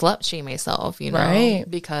slut shame myself, you know, right?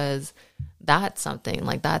 Because that's something,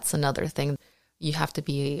 like that's another thing. You have to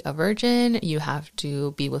be a virgin. You have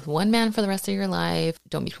to be with one man for the rest of your life.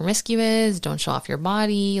 Don't be promiscuous. Don't show off your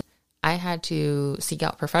body. I had to seek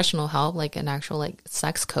out professional help, like an actual like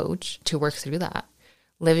sex coach to work through that.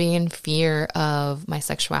 Living in fear of my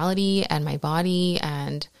sexuality and my body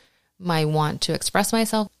and my want to express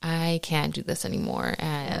myself. I can't do this anymore.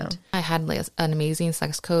 And I had like an amazing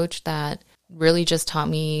sex coach that really just taught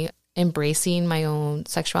me embracing my own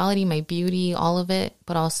sexuality, my beauty, all of it,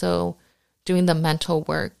 but also doing the mental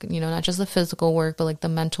work, you know, not just the physical work, but like the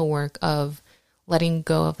mental work of letting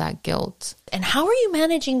go of that guilt. And how are you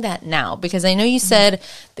managing that now? Because I know you said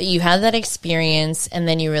that you had that experience and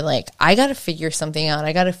then you were like, I got to figure something out.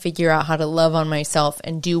 I got to figure out how to love on myself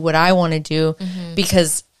and do what I want to do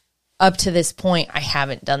because up to this point, I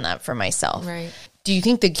haven't done that for myself. Right. Do you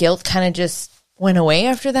think the guilt kind of just went away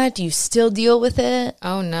after that? Do you still deal with it?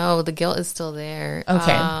 Oh no, the guilt is still there.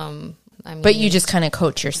 Okay. I mean, but you just kind of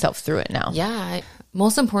coach yourself through it now. Yeah.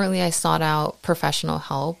 Most importantly, I sought out professional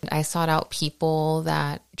help. I sought out people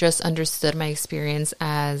that just understood my experience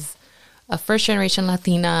as a first-generation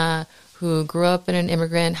Latina who grew up in an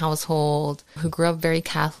immigrant household, who grew up very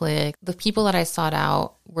Catholic. The people that I sought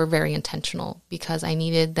out were very intentional because I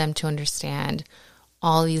needed them to understand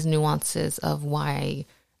all these nuances of why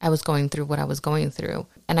I was going through what I was going through.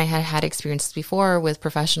 And I had experiences before with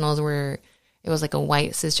professionals where it was like a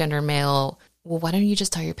white cisgender male well, why don't you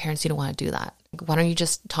just tell your parents you don't want to do that? Why don't you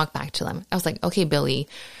just talk back to them? I was like, okay, Billy.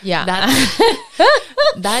 Yeah.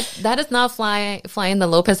 That does not fly in the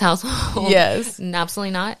Lopez household. Yes.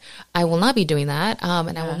 Absolutely not. I will not be doing that.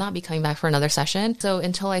 And I will not be coming back for another session. So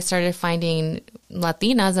until I started finding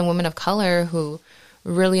Latinas and women of color who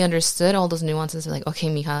really understood all those nuances, like, okay,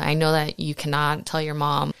 mija, I know that you cannot tell your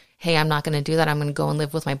mom, hey, I'm not going to do that. I'm going to go and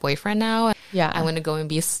live with my boyfriend now. Yeah. I'm going to go and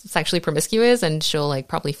be sexually promiscuous, and she'll like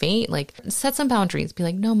probably faint. Like, set some boundaries. Be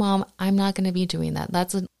like, no, mom, I'm not going to be doing that.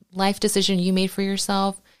 That's a life decision you made for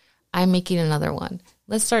yourself. I'm making another one.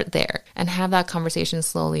 Let's start there and have that conversation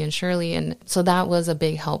slowly and surely. And so that was a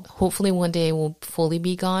big help. Hopefully one day it will fully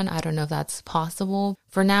be gone. I don't know if that's possible.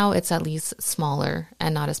 For now, it's at least smaller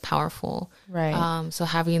and not as powerful. Right. So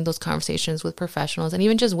having those conversations with professionals and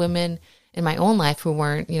even just women in my own life who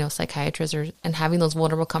weren't, psychiatrists, and having those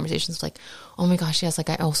vulnerable conversations like, oh my gosh, yes, like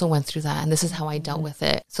I also went through that and this is how I dealt with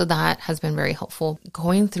it. So that has been very helpful.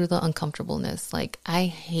 Going through the uncomfortableness, like I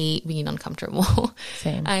hate being uncomfortable.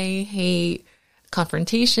 Same. I hate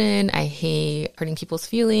confrontation. I hate hurting people's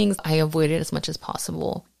feelings. I avoid it as much as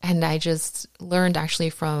possible. And I just learned actually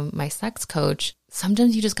from my sex coach,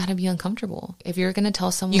 sometimes you just got to be uncomfortable. If you're going to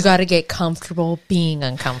tell someone, You got to get comfortable being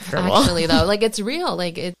uncomfortable. actually though, like it's real.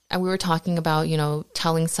 Like we were talking about,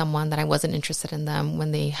 telling someone that I wasn't interested in them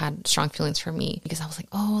when they had strong feelings for me, because I was like,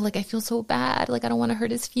 oh, like I feel so bad. Like I don't want to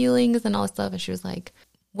hurt his feelings and all this stuff. And she was like,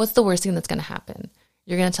 what's the worst thing that's going to happen?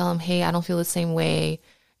 You're going to tell him, hey, I don't feel the same way.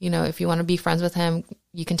 If you want to be friends with him,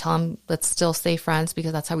 you can tell him, let's still stay friends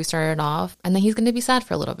because that's how we started off. And then he's going to be sad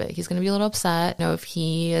for a little bit. He's going to be a little upset. If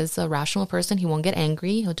he is a rational person, he won't get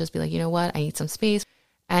angry. He'll just be like, you know what? I need some space.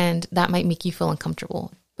 And that might make you feel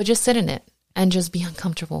uncomfortable, but just sit in it and just be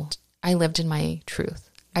uncomfortable. I lived in my truth.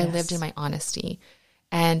 I lived in my honesty.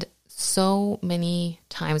 And so many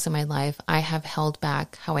times in my life, I have held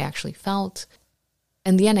back how I actually felt.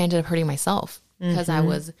 In the end, I ended up hurting myself because I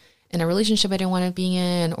was in a relationship I didn't want to be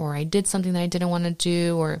in, or I did something that I didn't want to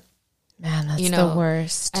do, or Man, that's the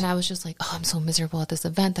worst. And I was just like, oh, I'm so miserable at this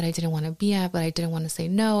event that I didn't want to be at, but I didn't want to say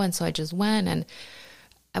no. And so I just went, and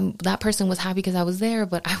that person was happy because I was there,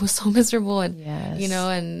 but I was so miserable. And,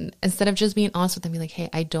 and instead of just being honest with them, be like, hey,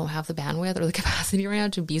 I don't have the bandwidth or the capacity right now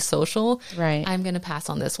to be social. Right. I'm going to pass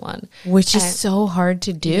on this one. Which is so hard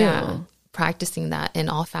to do. Yeah, practicing that in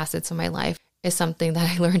all facets of my life is something that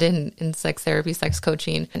I learned in sex therapy, sex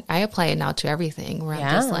coaching. And I apply it now to everything, where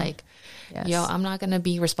I'm just like, I'm not going to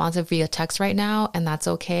be responsive via text right now, and that's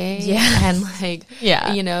okay. Yeah. And like,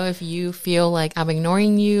 if you feel like I'm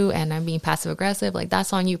ignoring you and I'm being passive aggressive, like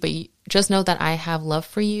that's on you. But just know that I have love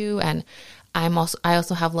for you, and I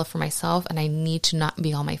also have love for myself, and I need to not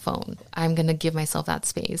be on my phone. I'm going to give myself that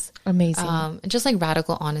space. Amazing. And just like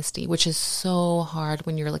radical honesty, which is so hard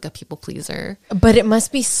when you're like a people pleaser. But it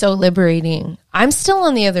must be so liberating. I'm still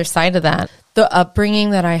on the other side of that. The upbringing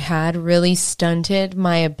that I had really stunted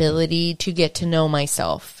my ability to get to know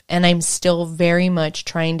myself. And I'm still very much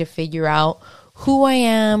trying to figure out who I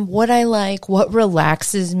am, what I like, what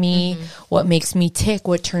relaxes me, what makes me tick,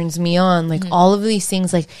 what turns me on, like all of these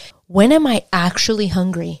things. Like, when am I actually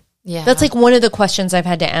hungry? Yeah. That's like one of the questions I've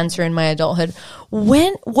had to answer in my adulthood.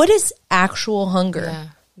 What is actual hunger? Yeah.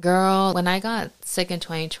 Girl, when I got sick in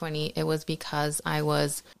 2020, it was because I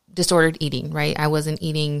was disordered eating, right? I wasn't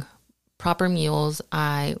eating proper meals.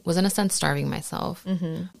 I was in a sense starving myself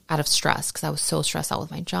out of stress, because I was so stressed out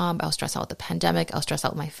with my job. I was stressed out with the pandemic. I was stressed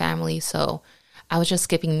out with my family. So I was just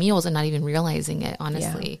skipping meals and not even realizing it,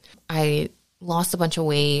 honestly. Yeah. I lost a bunch of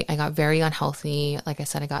weight. I got very unhealthy. Like I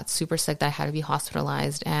said, I got super sick that I had to be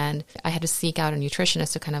hospitalized, and I had to seek out a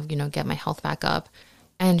nutritionist to kind of, get my health back up.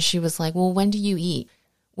 And she was like, well, when do you eat?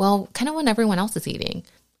 Well, kind of when everyone else is eating.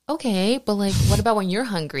 Okay, but like, what about when you're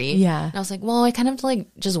hungry? Yeah. And I was like, well, I kind of like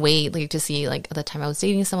just wait, like to see, like at the time I was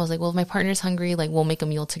dating someone, I was like, well, if my partner's hungry, like we'll make a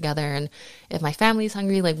meal together. And if my family's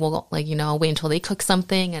hungry, like we'll like, I'll wait until they cook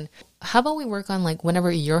something. And how about we work on like,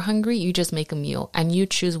 whenever you're hungry, you just make a meal and you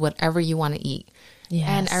choose whatever you want to eat. Yes.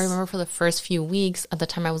 And I remember for the first few weeks at the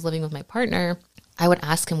time I was living with my partner, I would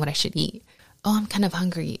ask him what I should eat. Oh, I'm kind of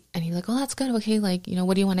hungry. And he's like, oh, that's good. Okay. Like,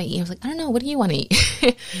 what do you want to eat? I was like, I don't know. What do you want to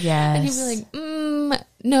eat? Yes. And he'd be like,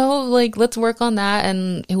 no, like, let's work on that.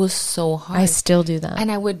 And it was so hard. I still do that.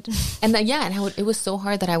 And I would, it was so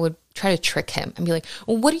hard that I would try to trick him and be like,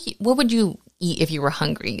 well, what would you eat if you were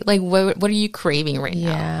hungry? Like, what are you craving right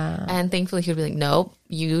now? And thankfully he would be like, nope,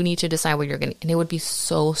 you need to decide what you're going to eat. And it would be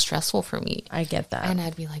so stressful for me. I get that. And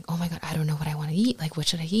I'd be like, oh my God, I don't know what I want to eat. Like, what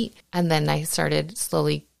should I eat? And then I started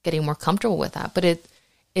slowly getting more comfortable with that. But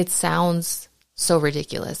it sounds so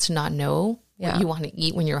ridiculous to not know what you want to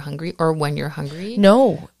eat when you're hungry or when you're hungry.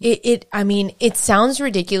 No, I mean, it sounds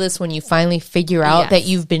ridiculous when you finally figure out that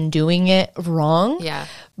you've been doing it wrong. Yeah.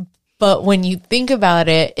 But when you think about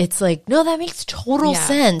it, it's like, no, that makes total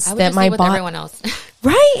sense. I would that just my eat with body, everyone else.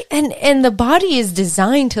 right? And the body is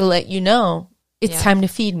designed to let you know it's time to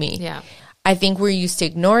feed me. Yeah. I think we're used to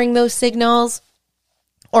ignoring those signals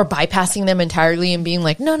or bypassing them entirely and being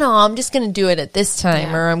like, no, I'm just going to do it at this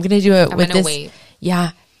time or I'm going to do it with this. Wait.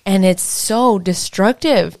 Yeah. And it's so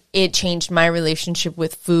destructive. It changed my relationship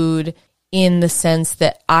with food in the sense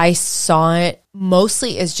that I saw it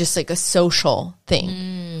mostly as just like a social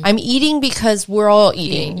thing. I'm eating because we're all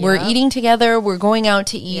eating. We're eating together. We're going out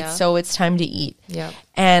to eat. So it's time to eat. Yeah.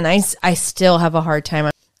 And I still have a hard time.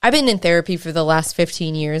 I've been in therapy for the last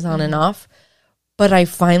 15 years on and off, but I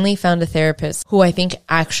finally found a therapist who I think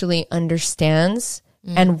actually understands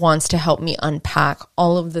and wants to help me unpack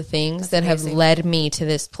all of the things that have led me to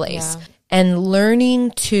this place. Yeah. And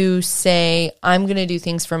learning to say, I'm going to do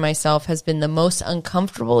things for myself has been the most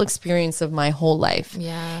uncomfortable experience of my whole life.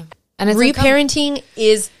 Yeah. And it's reparenting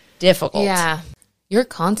is difficult. Yeah. You're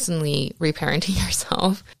constantly reparenting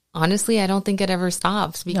yourself. Honestly, I don't think it ever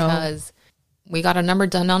stops because we got a number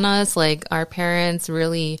done on us. Like our parents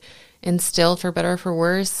really instilled, for better or for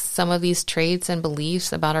worse, some of these traits and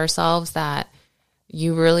beliefs about ourselves that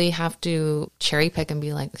you really have to cherry pick and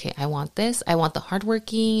be like, okay, I want this. I want the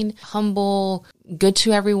hardworking, humble, good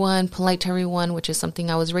to everyone, polite to everyone, which is something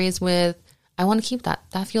I was raised with. I want to keep that.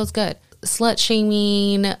 That feels good. Slut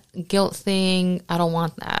shaming, guilt thing, I don't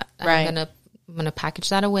want that. Right. I'm gonna package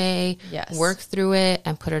that away, work through it,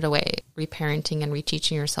 and put it away. Reparenting and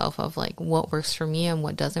reteaching yourself of like what works for me and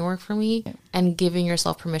what doesn't work for me, and giving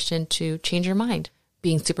yourself permission to change your mind.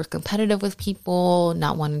 Being super competitive with people,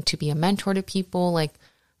 not wanting to be a mentor to people. Like,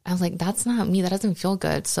 I was like, that's not me. That doesn't feel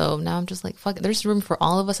good. So now I'm just like, fuck it. There's room for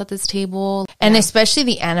all of us at this table. And especially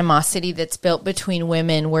the animosity that's built between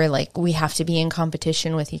women where like we have to be in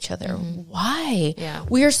competition with each other. Why? Yeah.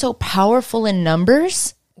 We are so powerful in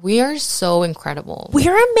numbers. We are so incredible. We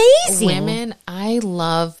are amazing. Women, I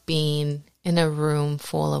love being in a room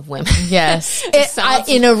full of women. Yes.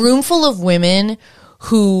 In a room full of women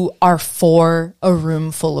who are for a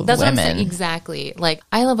room full of That's women. What I'm saying. Exactly. Like,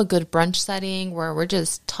 I love a good brunch setting where we're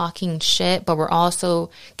just talking shit, but we're also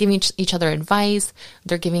giving each other advice.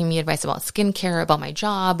 They're giving me advice about skincare, about my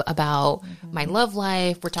job, about my love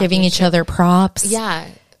life. We're talking giving each other props. Yeah.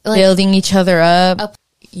 Like, building each other up.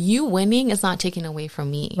 You winning is not taken away from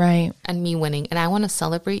me. Right. And me winning. And I want to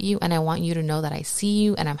celebrate you, and I want you to know that I see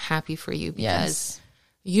you and I'm happy for you because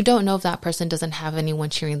you don't know if that person doesn't have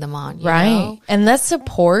anyone cheering them on. You know? And that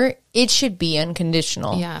support, it should be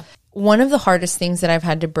unconditional. Yeah. One of the hardest things that I've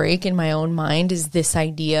had to break in my own mind is this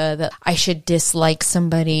idea that I should dislike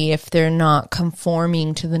somebody if they're not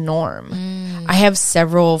conforming to the norm. I have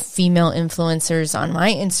several female influencers on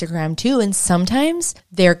my Instagram too, and sometimes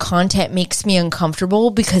their content makes me uncomfortable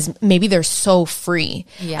because maybe they're so free.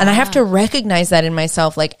 Yeah. And I have to recognize that in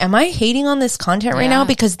myself. Like, am I hating on this content right now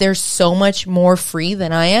because they're so much more free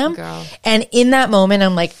than I am? Girl. And in that moment,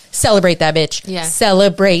 I'm like, celebrate that bitch. Yeah.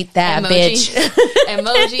 Celebrate that bitch.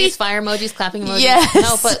 Emojis, fire emojis, clapping emojis. Yes.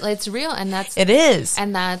 No, but it's real. And it is.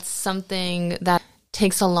 And that's something that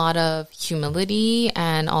takes a lot of humility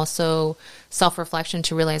and also self-reflection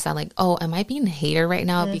to realize that, like, oh, am I being a hater right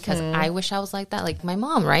now because I wish I was like that? Like my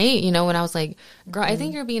mom, right? You know, when I was like, girl, I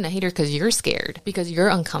think you're being a hater because you're scared, because you're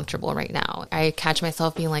uncomfortable right now. I catch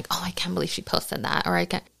myself being like, oh, I can't believe she posted that. Or I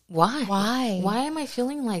can't. Why am I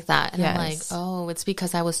feeling like that? And I'm like, oh, it's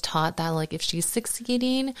because I was taught that, like, if she's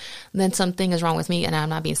succeeding, then something is wrong with me and I'm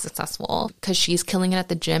not being successful because she's killing it at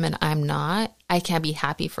the gym and I'm not. I can't be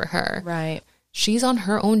happy for her. Right. She's on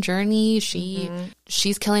her own journey.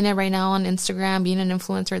 She's killing it right now on Instagram, being an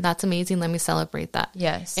influencer. That's amazing. Let me celebrate that.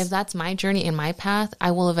 Yes. If that's my journey and my path,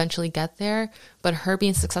 I will eventually get there. But her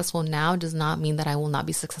being successful now does not mean that I will not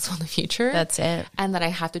be successful in the future. That's it. And that I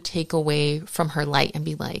have to take away from her light and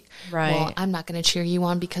be like, well, I'm not going to cheer you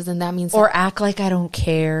on because then that means... Or act like I don't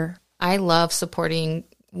care. I love supporting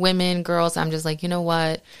women, girls. I'm just like, you know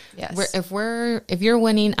what? Yes. If you're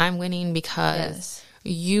winning, I'm winning because...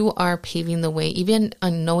 You are paving the way, even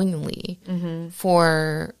unknowingly,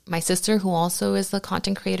 for my sister, who also is a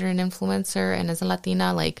content creator and influencer and is a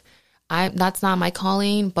Latina. Like, that's not my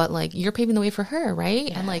calling, but like you're paving the way for her, right?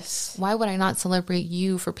 Yes. And like, why would I not celebrate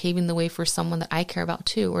you for paving the way for someone that I care about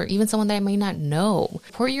too, or even someone that I may not know?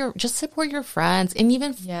 Support your friends, and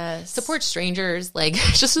even support strangers. Like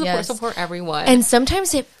just support everyone. And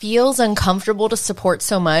sometimes it feels uncomfortable to support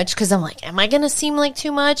so much because I'm like, am I going to seem like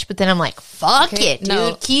too much? But then I'm like, fuck it, dude.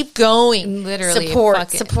 No. Keep going. Literally, support.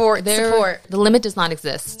 The limit does not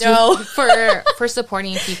exist. No. for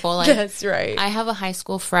supporting people. Like, that's right. I have a high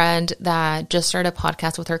school friend that just started a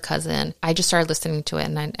podcast with her cousin. I just started listening to it,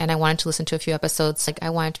 and I wanted to listen to a few episodes. Like, I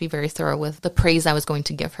wanted to be very thorough with the praise I was going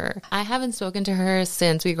to give her. I haven't spoken to her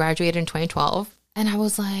since we graduated in 2012. And I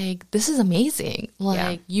was like, this is amazing.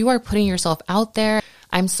 Like, you are putting yourself out there.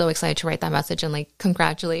 I'm so excited to write that message and like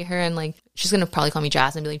congratulate her. And like, she's going to probably call me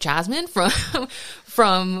Jasmine and be like, Jasmine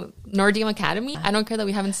from Nordium Academy. I don't care that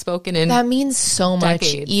we haven't spoken in that means so much,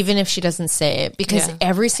 decades. even if she doesn't say it, because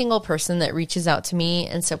every single person that reaches out to me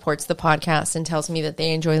and supports the podcast and tells me that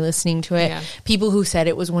they enjoy listening to it, people who said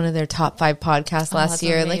it was one of their top 5 podcasts last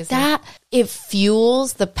year, amazing. like that, it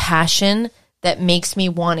fuels the passion that makes me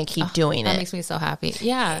want to keep doing that it. makes me so happy.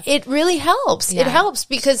 Yeah. It really helps. Yeah. It helps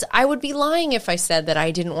because I would be lying if I said that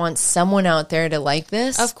I didn't want someone out there to like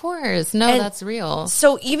this. Of course. No, that's real.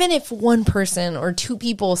 So even if one person or 2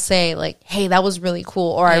 people say like, hey, that was really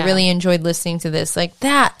cool, or I really enjoyed listening to this, like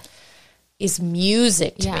that is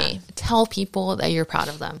music to me. Tell people that you're proud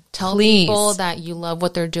of them. Tell Please. people that you love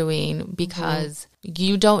what they're doing, because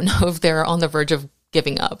you don't know if they're on the verge of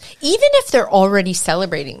giving up. Even if they're already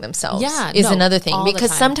celebrating themselves is another thing. Because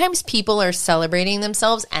sometimes people are celebrating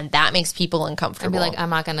themselves and that makes people uncomfortable. And be like, I'm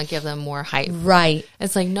not going to give them more hype. Right.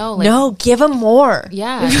 It's like, no. No, give them more.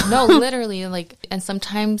 Yeah. No, literally. Like, and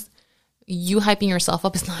sometimes you hyping yourself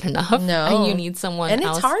up is not enough. No. And you need someone and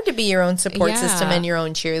else. it's hard to be your own support system and your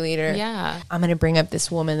own cheerleader. Yeah. I'm going to bring up this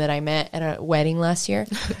woman that I met at a wedding last year.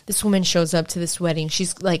 This woman shows up to this wedding.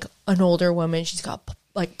 She's like an older woman. She's got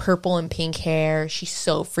like purple and pink hair. She's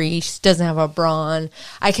so free. She doesn't have a bra on.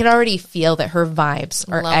 I can already feel that her vibes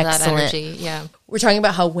are excellent. That energy. Yeah. We're talking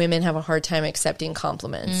about how women have a hard time accepting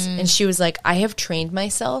compliments. And she was like, I have trained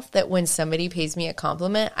myself that when somebody pays me a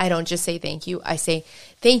compliment, I don't just say thank you. I say,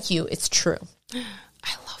 thank you. It's true.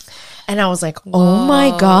 I love that. And I was like, oh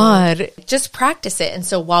my God, just practice it. And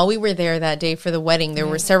so while we were there that day for the wedding, there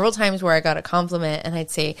were several times where I got a compliment and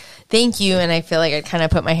I'd say, thank you. And I feel like I'd kind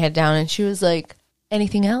of put my head down and she was like,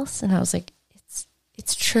 anything else? And I was like,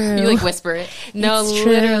 it's true. You like whisper it. No, it's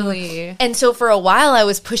true. literally. And so for a while I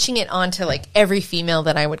was pushing it onto like every female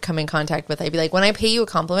that I would come in contact with. I'd be like, when I pay you a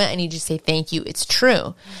compliment, I need you to say thank you. It's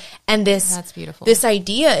true. And that's beautiful. This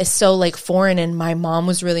idea is so like foreign, and my mom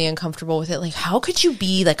was really uncomfortable with it. Like, how could you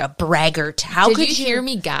be like a braggart? How could you hear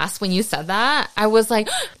me gasp when you said that? I was like,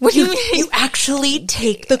 what do you mean? You actually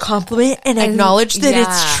take the compliment and acknowledge that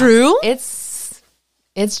it's true?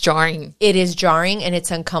 It's jarring. It is jarring and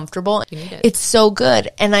it's uncomfortable. You need it. It's so good.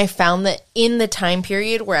 And I found that in the time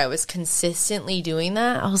period where I was consistently doing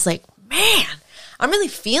that, I was like, man, I'm really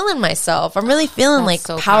feeling myself. I'm really feeling like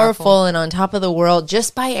so powerful and on top of the world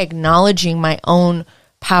just by acknowledging my own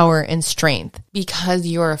power and strength. Because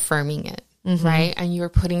you're affirming it. Right? And you're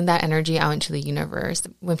putting that energy out into the universe.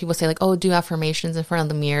 When people say like, oh, do affirmations in front of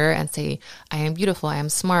the mirror and say, I am beautiful, I am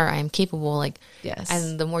smart, I am capable. Like, yes.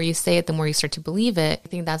 And the more you say it, the more you start to believe it. I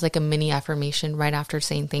think that's like a mini affirmation right after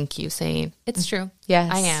saying thank you, saying it's true.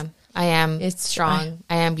 Yes. I am it's strong.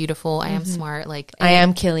 I am beautiful. I am smart. Like, I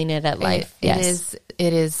am killing it at life. It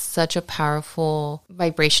is such a powerful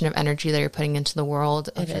vibration of energy that you're putting into the world.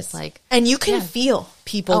 Of just like, and you can feel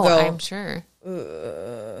people go. I'm sure.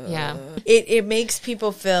 Yeah. It makes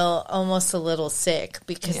people feel almost a little sick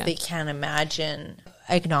because they can't imagine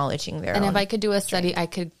acknowledging their own. And if I could do a study, I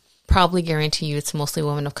could probably guarantee you it's mostly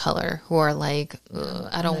women of color who are like,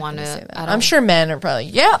 I don't want to. I'm sure men are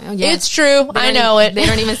probably, it's true. I know it. They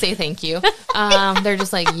don't even say thank you. They're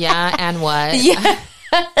just like, yeah, and what? Yeah.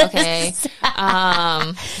 Okay.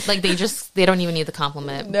 Like they don't even need the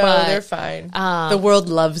compliment. No, but they're fine. The world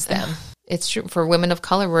loves them. It's true. For women of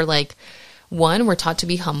color, we're like, we're taught to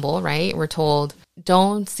be humble, right? We're told,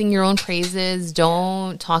 don't sing your own praises.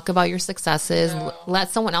 Don't talk about your successes. No. Let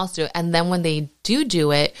someone else do it. And then when they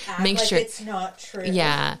do it, make sure it's not true.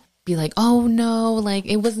 Yeah. Be like, oh no, like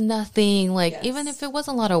it was nothing. Like, even if it was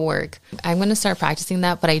a lot of work, I'm going to start practicing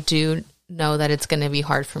that. But I do know that it's going to be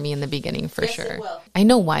hard for me in the beginning for sure. I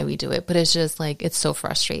know why we do it, but it's just like, it's so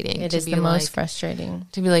frustrating. It is the most frustrating.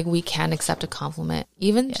 To be like, we can't accept a compliment.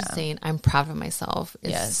 Even just saying I'm proud of myself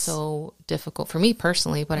is so difficult for me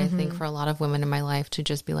personally, but I think for a lot of women in my life to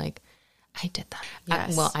just be like, I did that.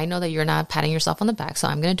 Yes. Well, I know that you're not patting yourself on the back, so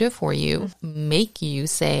I'm going to do it for you. Make you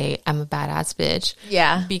say, I'm a badass bitch.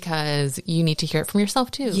 Yeah. Because you need to hear it from yourself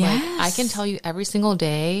too. Yes. Like, I can tell you every single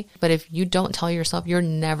day, but if you don't tell yourself, you're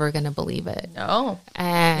never going to believe it. No.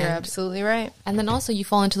 And You're absolutely right. and then also you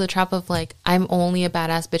fall into the trap of like, I'm only a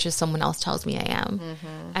badass bitch if someone else tells me I am.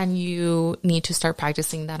 And you need to start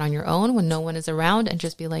practicing that on your own when no one is around and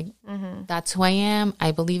just be like, that's who I am.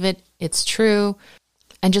 I believe it. It's true.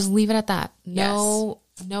 And just leave it at that. No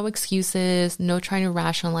excuses, no trying to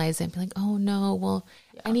rationalize it. Be like, oh no, well,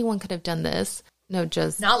 anyone could have done this. No,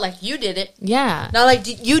 just. Not like you did it. Yeah. Not like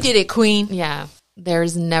you did it, queen. Yeah.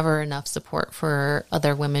 There's never enough support for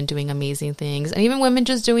other women doing amazing things. And even women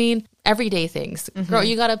just doing everyday things. Girl,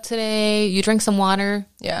 you got up today, you drank some water.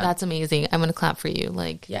 Yeah. That's amazing. I'm going to clap for you.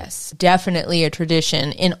 Like, Yes, definitely a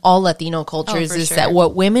tradition in all Latino cultures for is sure. that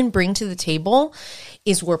what women bring to the table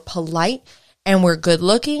is we're polite and we're good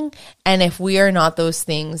looking. And if we are not those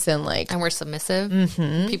things, then like, and we're submissive,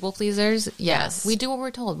 people pleasers. Yes. We do what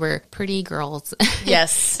we're told. We're pretty girls.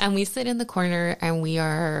 yes. And we sit in the corner and we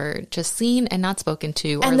are just seen and not spoken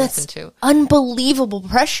to or And that's listened to. unbelievable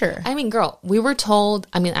pressure. I mean, girl, we were told,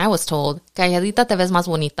 I was told, calladita te ves más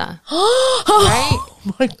bonita. Right?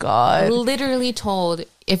 Oh my God. Literally told,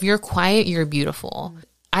 if you're quiet, you're beautiful.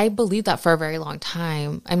 I believed that for a very long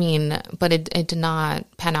time. I mean, but it did not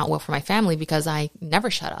pan out well for my family because I never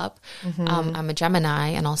shut up. I'm a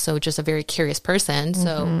Gemini and also just a very curious person.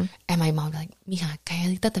 So, and my mom would be like, mija,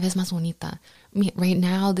 calladita te ves más bonita. I mean, right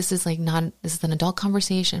now, this is an adult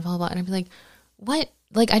conversation, blah, blah, blah. And I'd be like, what?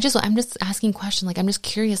 Like, I'm just asking questions. Like, I'm just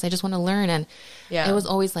curious. I just want to learn. And it was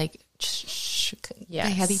always like, shh,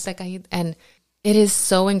 Yes. calladita, calladita. And it is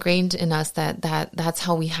so ingrained in us that's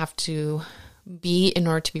how we have to be in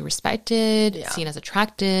order to be respected, seen as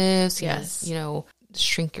attractive, seen as,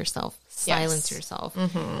 shrink yourself, silence yourself,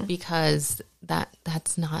 because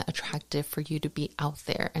that's not attractive for you to be out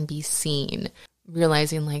there and be seen.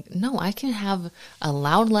 Realizing like, no, I can have a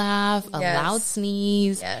loud laugh, a loud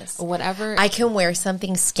sneeze, or whatever. I can wear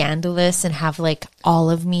something scandalous and have like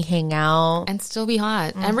all of me hang out. And still be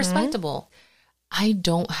hot and respectable. I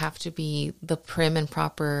don't have to be the prim and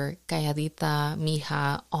proper calladita,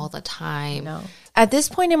 mija, all the time. No. At this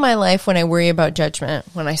point in my life, when I worry about judgment,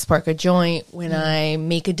 when I spark a joint, when I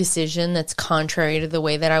make a decision that's contrary to the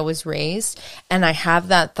way that I was raised, and I have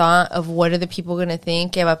that thought of what are the people going to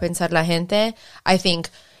think, que va a pensar la gente, I think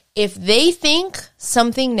if they think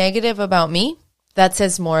something negative about me, that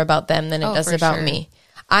says more about them than it does about me.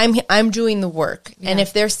 I'm doing the work. And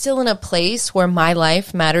if they're still in a place where my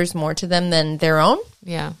life matters more to them than their own,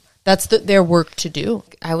 that's their work to do.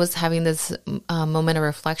 I was having this moment of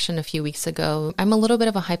reflection a few weeks ago. I'm a little bit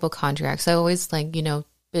of a hypochondriac, so I always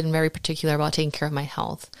been very particular about taking care of my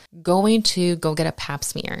health. Going to go get a pap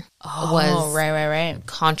smear was right.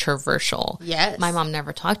 controversial. Yes. My mom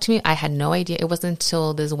never talked to me. I had no idea. It wasn't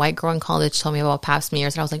until this white girl in college told me about pap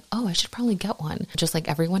smears, and I was like, oh, I should probably get one, just like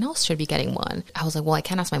everyone else should be getting one. I was like, well, I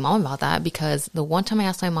can't ask my mom about that because the one time I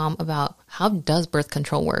asked my mom about how does birth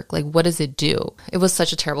control work? Like, what does it do? It was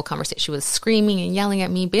such a terrible conversation. She was screaming and yelling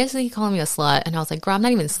at me, basically calling me a slut. And I was like, girl, I'm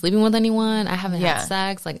not even sleeping with anyone. I haven't had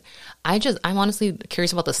sex. Like, I'm honestly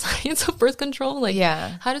curious about the science of birth control. Like,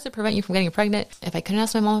 how does it prevent you from getting pregnant? If I couldn't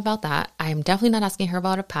ask my mom about that, I'm definitely not asking her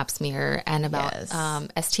about a pap smear and about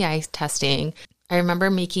STI testing. I remember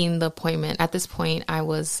making the appointment. At this point, I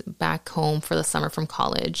was back home for the summer from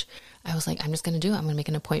college. I was like, I'm just going to do it. I'm going to make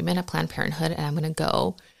an appointment at Planned Parenthood and I'm going to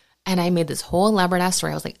go. And I made this whole elaborate ass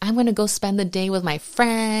story. I was like, I'm going to go spend the day with my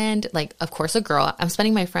friend. Like, of course, a girl. I'm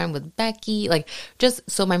spending my friend with Becky. Like, just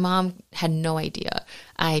so my mom had no idea.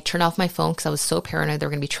 I turned off my phone because I was so paranoid they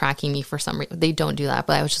were going to be tracking me for some reason. They don't do that,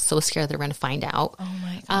 but I was just so scared they were going to find out. Oh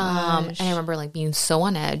my gosh. And I remember like being so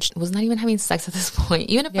on edge. I was not even having sex at this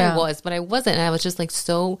point, even if I was, but I wasn't. And I was just like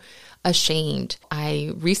so ashamed.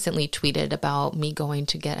 I recently tweeted about me going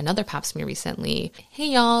to get another pap smear recently. Hey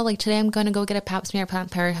y'all, like today I'm going to go get a pap smear at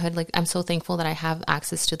Planned Parenthood. Like I'm so thankful that I have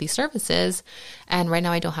access to these services. And right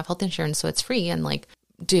now I don't have health insurance, so it's free. And like,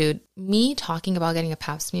 dude, me talking about getting a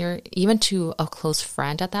pap smear, even to a close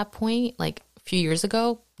friend at that point, like a few years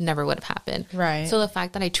ago, never would have happened. Right. So the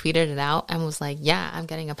fact that I tweeted it out and was like, yeah, I'm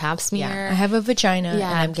getting a pap smear. Yeah. I have a vagina and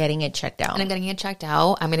I'm getting it checked out. And I'm getting it checked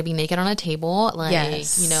out. I'm going to be naked on a table. Like,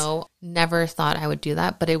 never thought I would do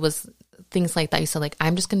that. But it was things like that. You said, like,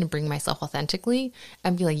 I'm just going to bring myself authentically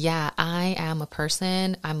and be like, yeah, I am a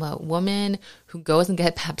person. I'm a woman who goes and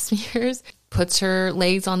gets pap smears. puts her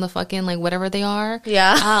legs on the fucking, like, whatever they are.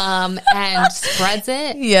 Yeah. And spreads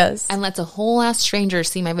it. Yes. And lets a whole ass stranger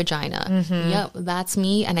see my vagina. Yep, that's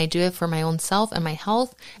me. And I do it for my own self and my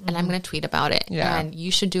health. And I'm going to tweet about it. Yeah. And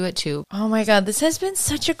you should do it too. Oh my God, this has been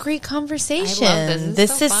such a great conversation. I love this.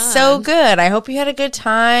 This So is fun. so good. I hope you had a good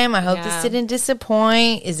time. I hope Yeah. this didn't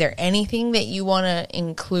disappoint. Is there anything that you want to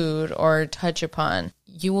include or touch upon?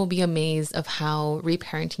 You will be amazed of how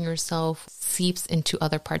reparenting yourself seeps into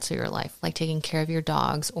other parts of your life, like taking care of your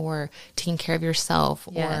dogs or taking care of yourself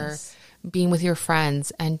Yes. or being with your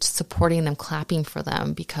friends and supporting them, clapping for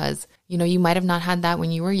them, because, you know, you might have not had that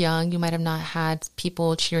when you were young. You might have not had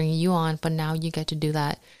people cheering you on, but now you get to do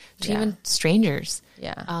that to Yeah. even strangers.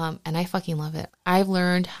 Yeah. And I fucking love it. I've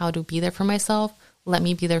learned how to be there for myself. Let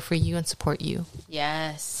me be there for you and support you.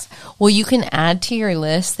 Yes. Well, you can add to your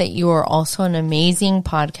list that you are also an amazing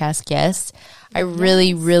podcast guest. I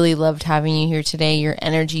really, really loved having you here today. Your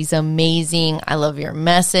energy's amazing. I love your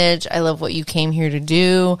message. I love what you came here to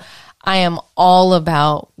do. I am all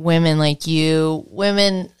about women like you,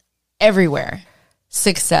 women everywhere,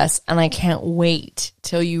 success. And I can't wait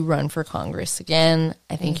till you run for Congress again.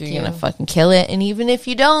 I think Thank you're going you. to fucking kill it. And even if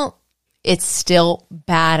you don't, it's still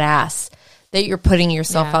badass that you're putting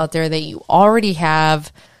yourself Yeah. out there, that you already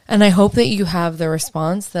have. And I hope that you have the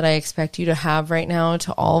response that I expect you to have right now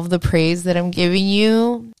to all of the praise that I'm giving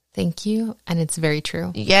you. Thank you. And it's very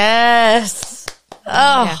true. Yes.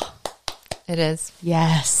 Oh, Yeah, it is.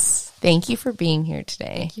 yes. Thank you for being here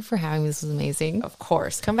today. Thank you for having me. This was amazing. Of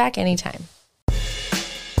course. Come back anytime.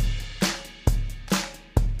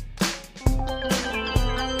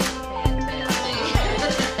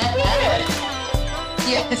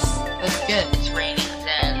 Yes, that's good. It's raining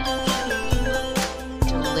then.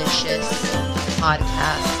 Delicious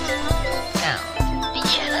podcast.